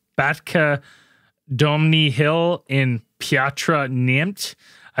in Batka Domni Hill in Piatra Neamt,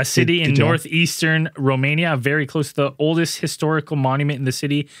 a city in northeastern Romania, very close to the oldest historical monument in the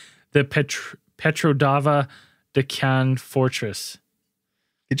city, the Petrodava Decan Fortress.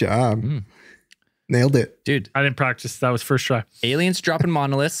 Good job. Nailed it. Dude. I didn't practice. That was first try. Aliens dropping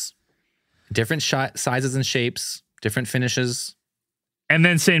monoliths, different sizes and shapes, different finishes. And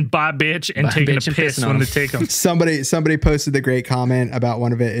then saying bye bitch and taking a piss when they take them. Somebody posted the great comment about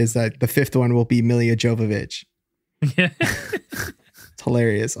one of it is that the 5th one will be Milija Jovovich. Yeah. It's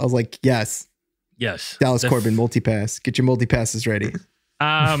hilarious. I was like, yes. Dallas Corbin multipass. Get your multipasses ready.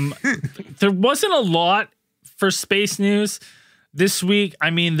 There wasn't a lot for space news this week. I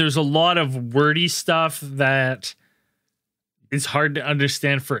mean, there's a lot of wordy stuff that is hard to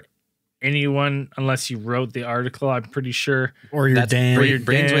understand for anyone unless you wrote the article, I'm pretty sure. Or your Dan.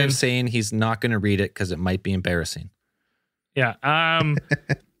 Brain's way of saying he's not going to read it because it might be embarrassing. Yeah.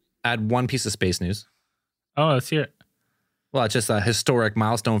 Add one piece of space news. Oh, let's hear it. Well, it's just a historic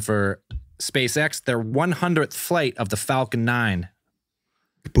milestone for SpaceX. Their 100th flight of the Falcon 9.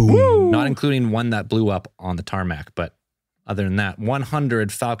 Boom. Not including one that blew up on the tarmac, but other than that,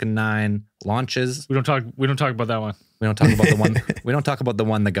 100 Falcon 9 launches. We don't talk about that one. We don't talk about the one. We don't talk about the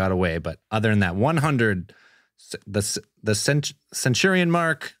one that got away. But other than that, 100, the Centurion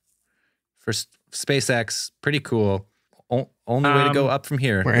mark for SpaceX, pretty cool. Only way to go up from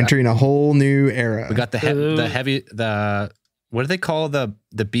here. We're entering a whole new era. We got the heavy what do they call the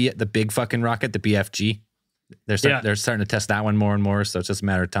big fucking rocket, the BFG? They're starting to test that one more and more. So it's just a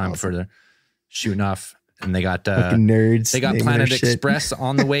matter of time before they're shooting off. And they got nerds. They got Planet Express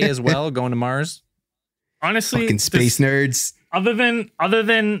on the way as well, going to Mars. Honestly, fucking space nerds. Other than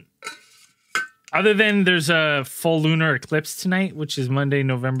there's a full lunar eclipse tonight, which is Monday,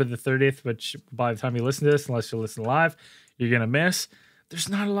 November the 30th, which by the time you listen to this, unless you listen live, you're gonna miss. There's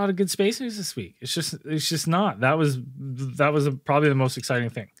not a lot of good space news this week. It's just not. That was probably the most exciting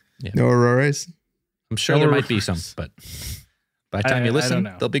thing. Yeah. No auroras. I'm sure there might be some, but by the time you listen,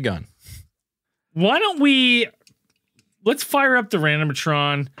 they'll be gone. Why don't we let's fire up the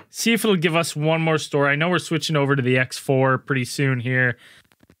Randomatron, see if it'll give us one more story. I know we're switching over to the X4 pretty soon here.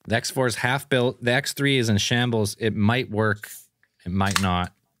 The X4 is half built. The X3 is in shambles. It might work. It might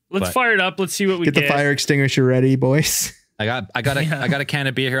not. Let's fire it up. Let's see what we get. Get the fire extinguisher ready, boys. I got a can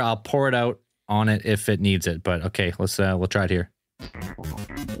of beer here. I'll pour it out on it if it needs it. But okay, we'll try it here.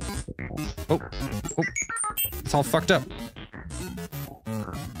 Oh, it's all fucked up.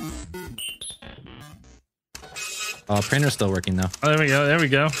 Oh, printer's still working though. Oh, there we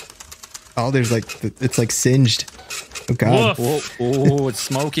go. Oh, there's like, it's like singed. Oh God. Whoa, it's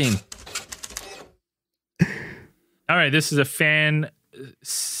smoking. All right, this is a fan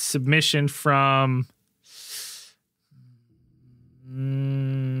submission from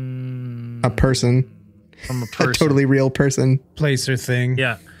a person. From a person. A totally real person. Place or thing.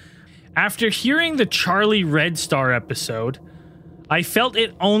 Yeah. After hearing the Charlie Red Star episode, I felt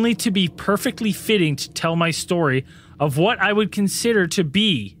it only to be perfectly fitting to tell my story of what I would consider to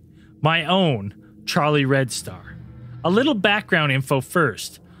be my own Charlie Red Star. A little background info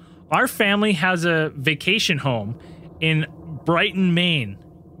first. Our family has a vacation home in Bridgeton, Maine.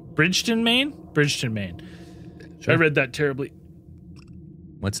 Bridgeton, Maine. Sure. I read that terribly.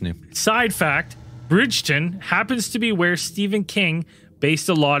 What's new? Side fact, Bridgeton happens to be where Stephen King based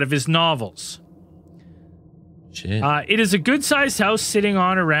a lot of his novels. Shit. It is a good-sized house sitting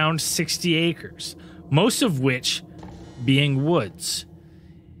on around 60 acres, most of which being woods.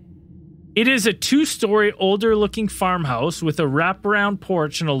 It is a 2-story, older-looking farmhouse with a wraparound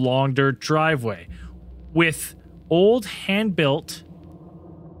porch and a long dirt driveway, with old hand-built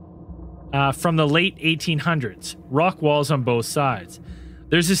from the late 1800s, rock walls on both sides.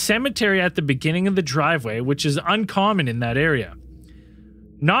 There's a cemetery at the beginning of the driveway, which is uncommon in that area.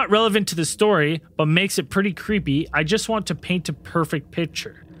 Not relevant to the story, but makes it pretty creepy. I just want to paint a perfect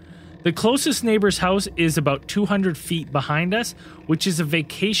picture. The closest neighbor's house is about 200 feet behind us, which is a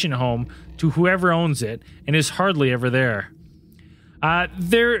vacation home to whoever owns it and is hardly ever there.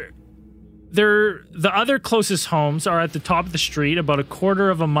 The other closest homes are at the top of the street, about a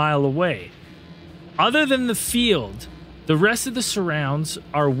quarter of a mile away. Other than the field, the rest of the surrounds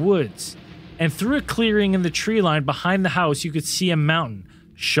are woods, and through a clearing in the tree line behind the house, you could see a mountain,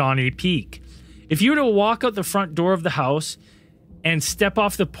 Shawnee Peak. If you were to walk out the front door of the house and step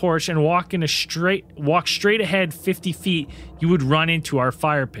off the porch and walk straight ahead 50 feet, you would run into our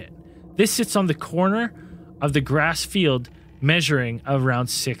fire pit. This sits on the corner of the grass field, measuring around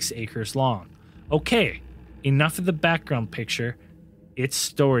 6 acres long. Okay, enough of the background picture. It's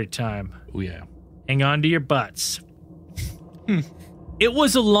story time. Oh yeah. Hang on to your butts. It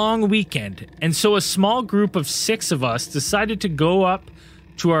was a long weekend, and so a small group of 6 of us decided to go up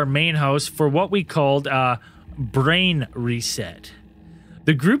to our main house for what we called a brain reset.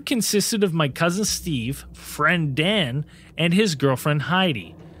 The group consisted of my cousin Steve, friend Dan, and his girlfriend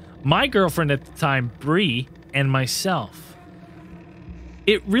Heidi, my girlfriend at the time Bree, and myself.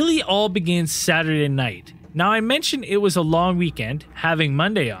 It really all began Saturday night. Now, I mentioned it was a long weekend, having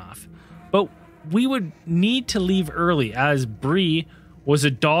Monday off, but we would need to leave early as Bree was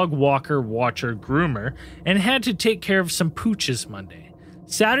a dog walker, watcher, groomer, and had to take care of some pooches Monday.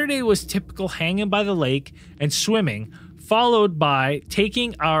 Saturday was typical hanging by the lake and swimming, followed by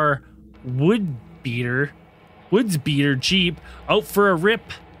taking our woods beater Jeep out for a rip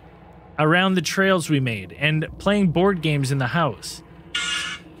around the trails we made and playing board games in the house.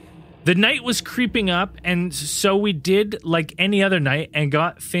 The night was creeping up, and so we did like any other night and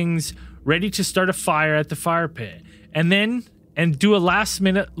got things ready to start a fire at the fire pit, and do a last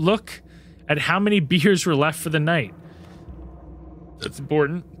minute look at how many beers were left for the night. That's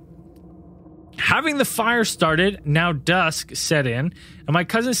important. Having the fire started, now dusk set in, and my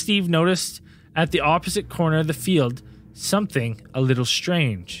cousin Steve noticed at the opposite corner of the field something a little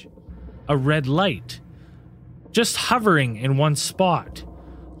strange. A red light, just hovering in one spot,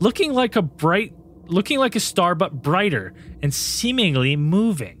 looking like a star but brighter and seemingly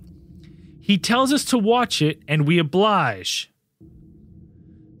moving. He tells us to watch it, and we oblige.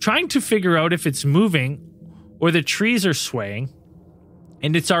 Trying to figure out if it's moving or the trees are swaying,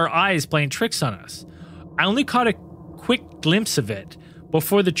 and it's our eyes playing tricks on us. I only caught a quick glimpse of it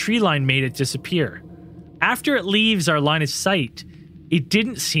before the tree line made it disappear. After it leaves our line of sight, it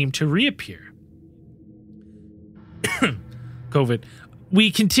didn't seem to reappear. COVID.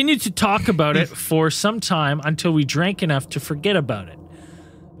 We continued to talk about it for some time until we drank enough to forget about it.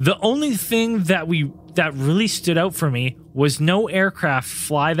 The only thing that really stood out for me was no aircraft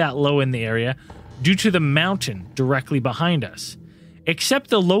fly that low in the area due to the mountain directly behind us, except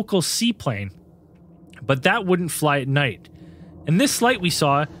the local seaplane, but that wouldn't fly at night. And this light we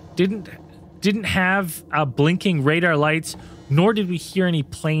saw didn't didn't have blinking radar lights, nor did we hear any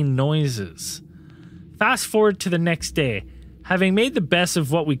plane noises. Fast forward to the next day. Having made the best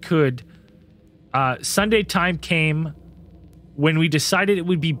of what we could, Sunday time came when we decided it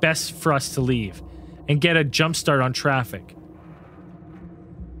would be best for us to leave and get a jump start on traffic.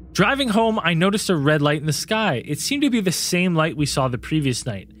 Driving home, I noticed a red light in the sky. It seemed to be the same light we saw the previous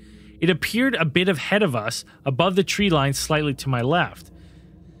night. It appeared a bit ahead of us, above the tree line slightly to my left.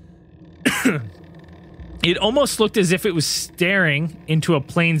 It almost looked as if it was staring into a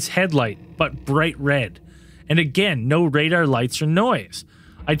plane's headlight, but bright red. And again, no radar lights or noise.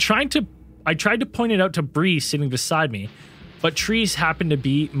 I tried to point it out to Bree sitting beside me, but trees happened to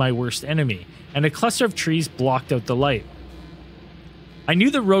be my worst enemy, and a cluster of trees blocked out the light. I knew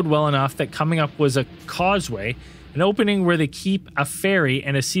the road well enough that coming up was a causeway, an opening where they keep a ferry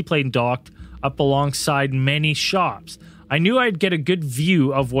and a seaplane docked up alongside many shops. I knew I'd get a good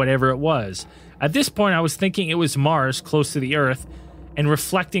view of whatever it was. At this point, I was thinking it was Mars close to the Earth and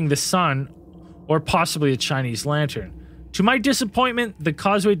reflecting the sun, or possibly a Chinese lantern. To my disappointment, the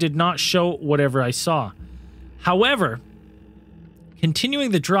causeway did not show whatever I saw. However,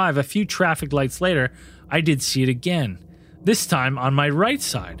 continuing the drive a few traffic lights later, I did see it again, this time on my right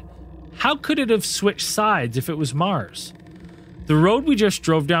side. How could it have switched sides if it was Mars? The road we just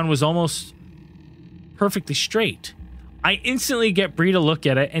drove down was almost perfectly straight. I instantly get Bree to look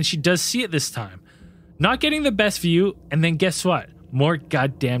at it, and she does see it this time. Not getting the best view, and then guess what? More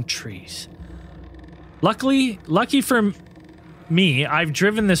goddamn trees. Lucky for me, I've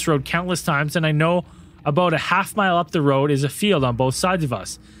driven this road countless times, and I know about a half mile up the road is a field on both sides of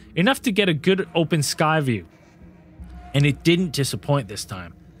us, enough to get a good open sky view. And it didn't disappoint this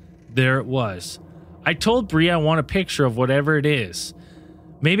time. There it was. I told Bree I want a picture of whatever it is.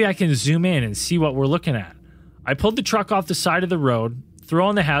 Maybe I can zoom in and see what we're looking at. I pulled the truck off the side of the road, throw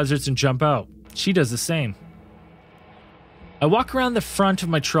on the hazards, and jump out. She does the same. I walk around the front of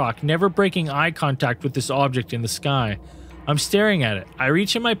my truck, never breaking eye contact with this object in the sky. I'm staring at it. I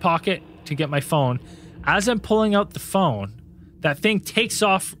reach in my pocket to get my phone. As I'm pulling out the phone, that thing takes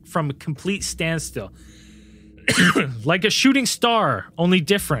off from a complete standstill. Like a shooting star, only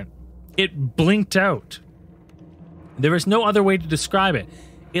different. It blinked out. There is no other way to describe it.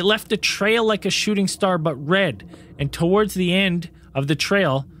 It left a trail like a shooting star, but red, and towards the end of the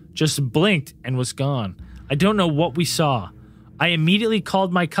trail, just blinked and was gone. I don't know what we saw. I immediately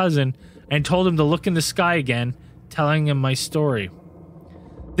called my cousin and told him to look in the sky again, telling him my story.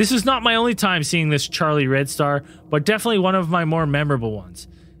 This is not my only time seeing this Charlie Red Star, but definitely one of my more memorable ones.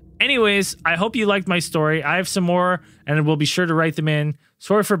 Anyways, I hope you liked my story. I have some more, and we'll be sure to write them in.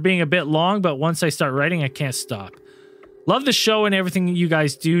 Sorry for being a bit long, but once I start writing, I can't stop. Love the show and everything you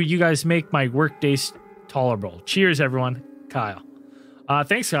guys do. You guys make my work days tolerable. Cheers, everyone. Kyle.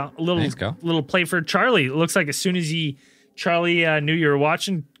 Thanks, Kyle. Little play for Charlie. It looks like as soon as Charlie knew you were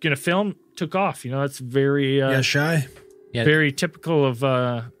watching, gonna film, took off. You know, that's very shy. Yeah. Very typical of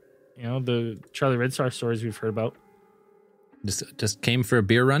the Charlie Red Star stories we've heard about. Just came for a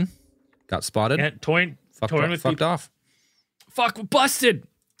beer run, got spotted, and fucked off. Fuck, busted.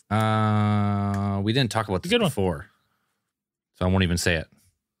 We didn't talk about this before, so I won't even say it.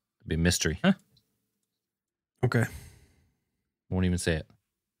 It'd be a mystery. Huh? Okay. Won't even say it.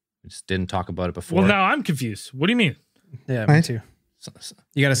 We just didn't talk about it before. Well, now I'm confused. What do you mean? Yeah, me too.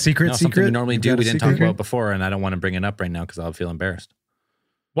 You got a secret? Something we normally do. We didn't talk about before, and I don't want to bring it up right now because I'll feel embarrassed.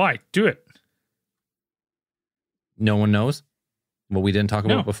 Why? Do it. No one knows what we didn't talk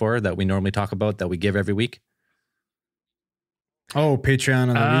about before that we normally talk about that we give every week. Oh, Patreon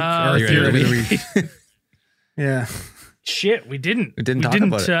of the week. Or theory of the week. Yeah. Shit, we didn't. We didn't talk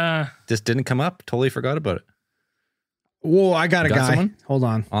about it. Just didn't come up. Totally forgot about it. Whoa, I got a guy. Someone? Hold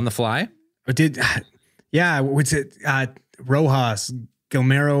on. On the fly? What's it? Rojas.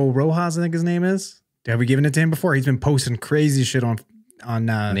 Gilmero Rojas, I think his name is. Have we given it to him before? He's been posting crazy shit on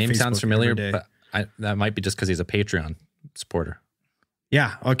name Facebook sounds familiar, but that might be just because he's a Patreon supporter.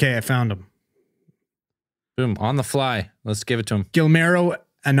 Yeah, okay, I found him. Boom, on the fly. Let's give it to him. Gilmero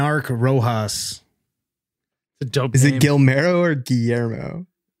Anarch Rojas. It's a dope Is name. it Gilmero or Guillermo?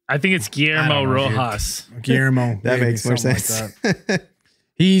 I think it's Guillermo Rojas. Guillermo. That makes more sense. Like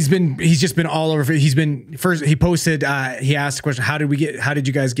he's just been all over. He posted, he asked the question, how did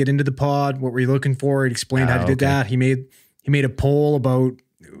you guys get into the pod? What were you looking for? He explained how he did that. He made a poll about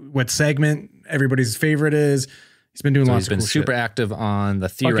what segment everybody's favorite is. He's been doing lots of cool shit. He's been super active on the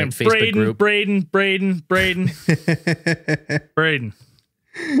Theorite Facebook group. Braden.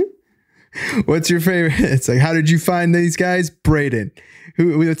 What's your favorite? It's like, how did you find these guys? Braden.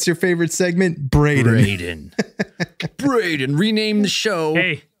 What's your favorite segment? Braden. Braden. Rename the show.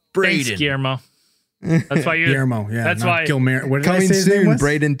 Hey, Thanks, Guillermo. That's why you're Guillermo. Yeah, that's not why Gilmer. What did I Coming say his name soon, was?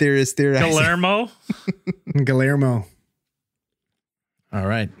 Braden Theorist theorizing. Guillermo. Guillermo. All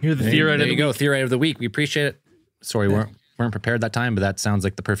right. You're the theorite There of you the go. week. Theorite of the week. We appreciate it. Sorry, we weren't prepared that time, but that sounds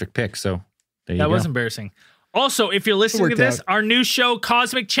like the perfect pick. So there you That go. was embarrassing. Also, if you're listening to worked this, out. our new show,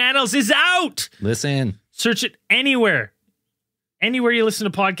 Cosmic Channels, is out. Listen. Search it anywhere. Anywhere you listen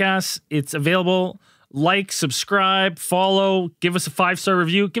to podcasts, it's available. Like, subscribe, follow, give us a 5-star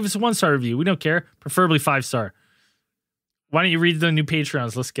review. Give us a 1-star review. We don't care. Preferably 5-star. Why don't you read the new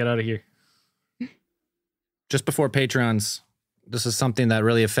Patreons? Let's get out of here. Just before Patreons, this is something that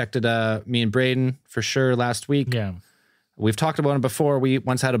really affected me and Braden for sure last week. Yeah. We've talked about it before. We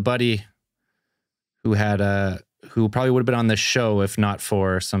once had a buddy who probably would have been on this show if not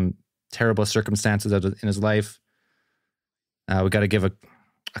for some terrible circumstances in his life. We got to give a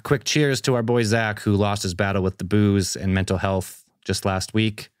quick cheers to our boy Zach, who lost his battle with the booze and mental health just last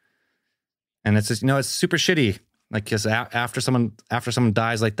week. And it's just, it's super shitty. Like, because after someone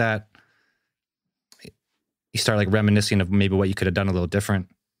dies like that, you start like reminiscing of maybe what you could have done a little different.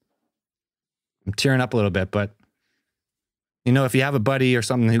 I'm tearing up a little bit, but if you have a buddy or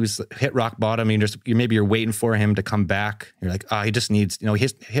something who's hit rock bottom, maybe you're waiting for him to come back. You're like, he just needs, he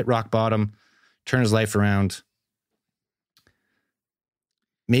hit rock bottom, turn his life around.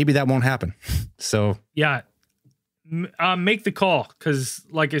 Maybe that won't happen. So Yeah. Make the call, because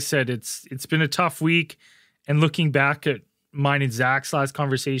like I said, it's been a tough week, and looking back at mine and Zach's last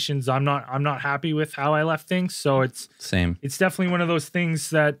conversations, I'm not happy with how I left things. So it's definitely one of those things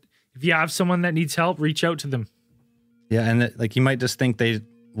that if you have someone that needs help, reach out to them. Yeah, and like you might just think they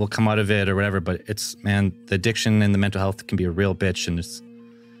will come out of it or whatever, but the addiction and the mental health can be a real bitch. And it's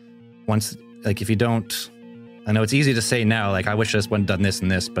once, like, if you don't, I know it's easy to say now, like, I wish I just wouldn't done this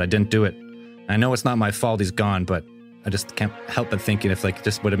and this, but I didn't do it. I know it's not my fault he's gone, but I just can't help but thinking if like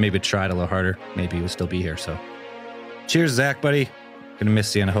just would have maybe tried a little harder, maybe he would still be here. So cheers, Zach, buddy. Gonna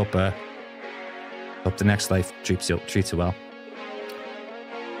miss you, and I hope the next life treats you well.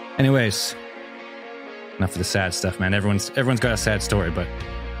 Anyways, enough of the sad stuff, man. Everyone's got a sad story, but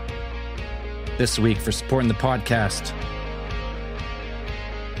this week for supporting the podcast,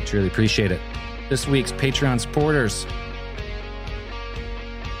 I truly appreciate it. This week's Patreon supporters: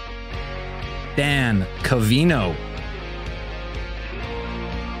 Dan Cavino,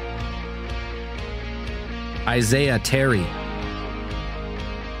 Isaiah Terry,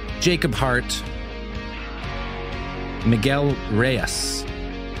 Jacob Hart, Miguel Reyes,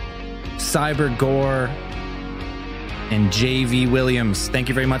 Cyber Gore, and JV Williams. Thank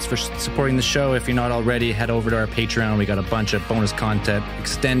you very much for supporting the show. If you're not already, head over to our Patreon. We got a bunch of bonus content,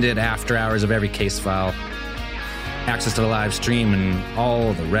 extended after hours of every case file, access to the live stream, and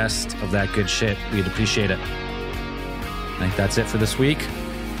all the rest of that good shit. We'd appreciate it. I think that's it for this week.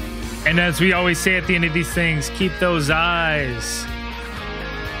 And as we always say at the end of these things, keep those eyes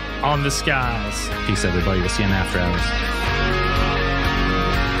on the skies. Peace, everybody. We'll see you in after hours.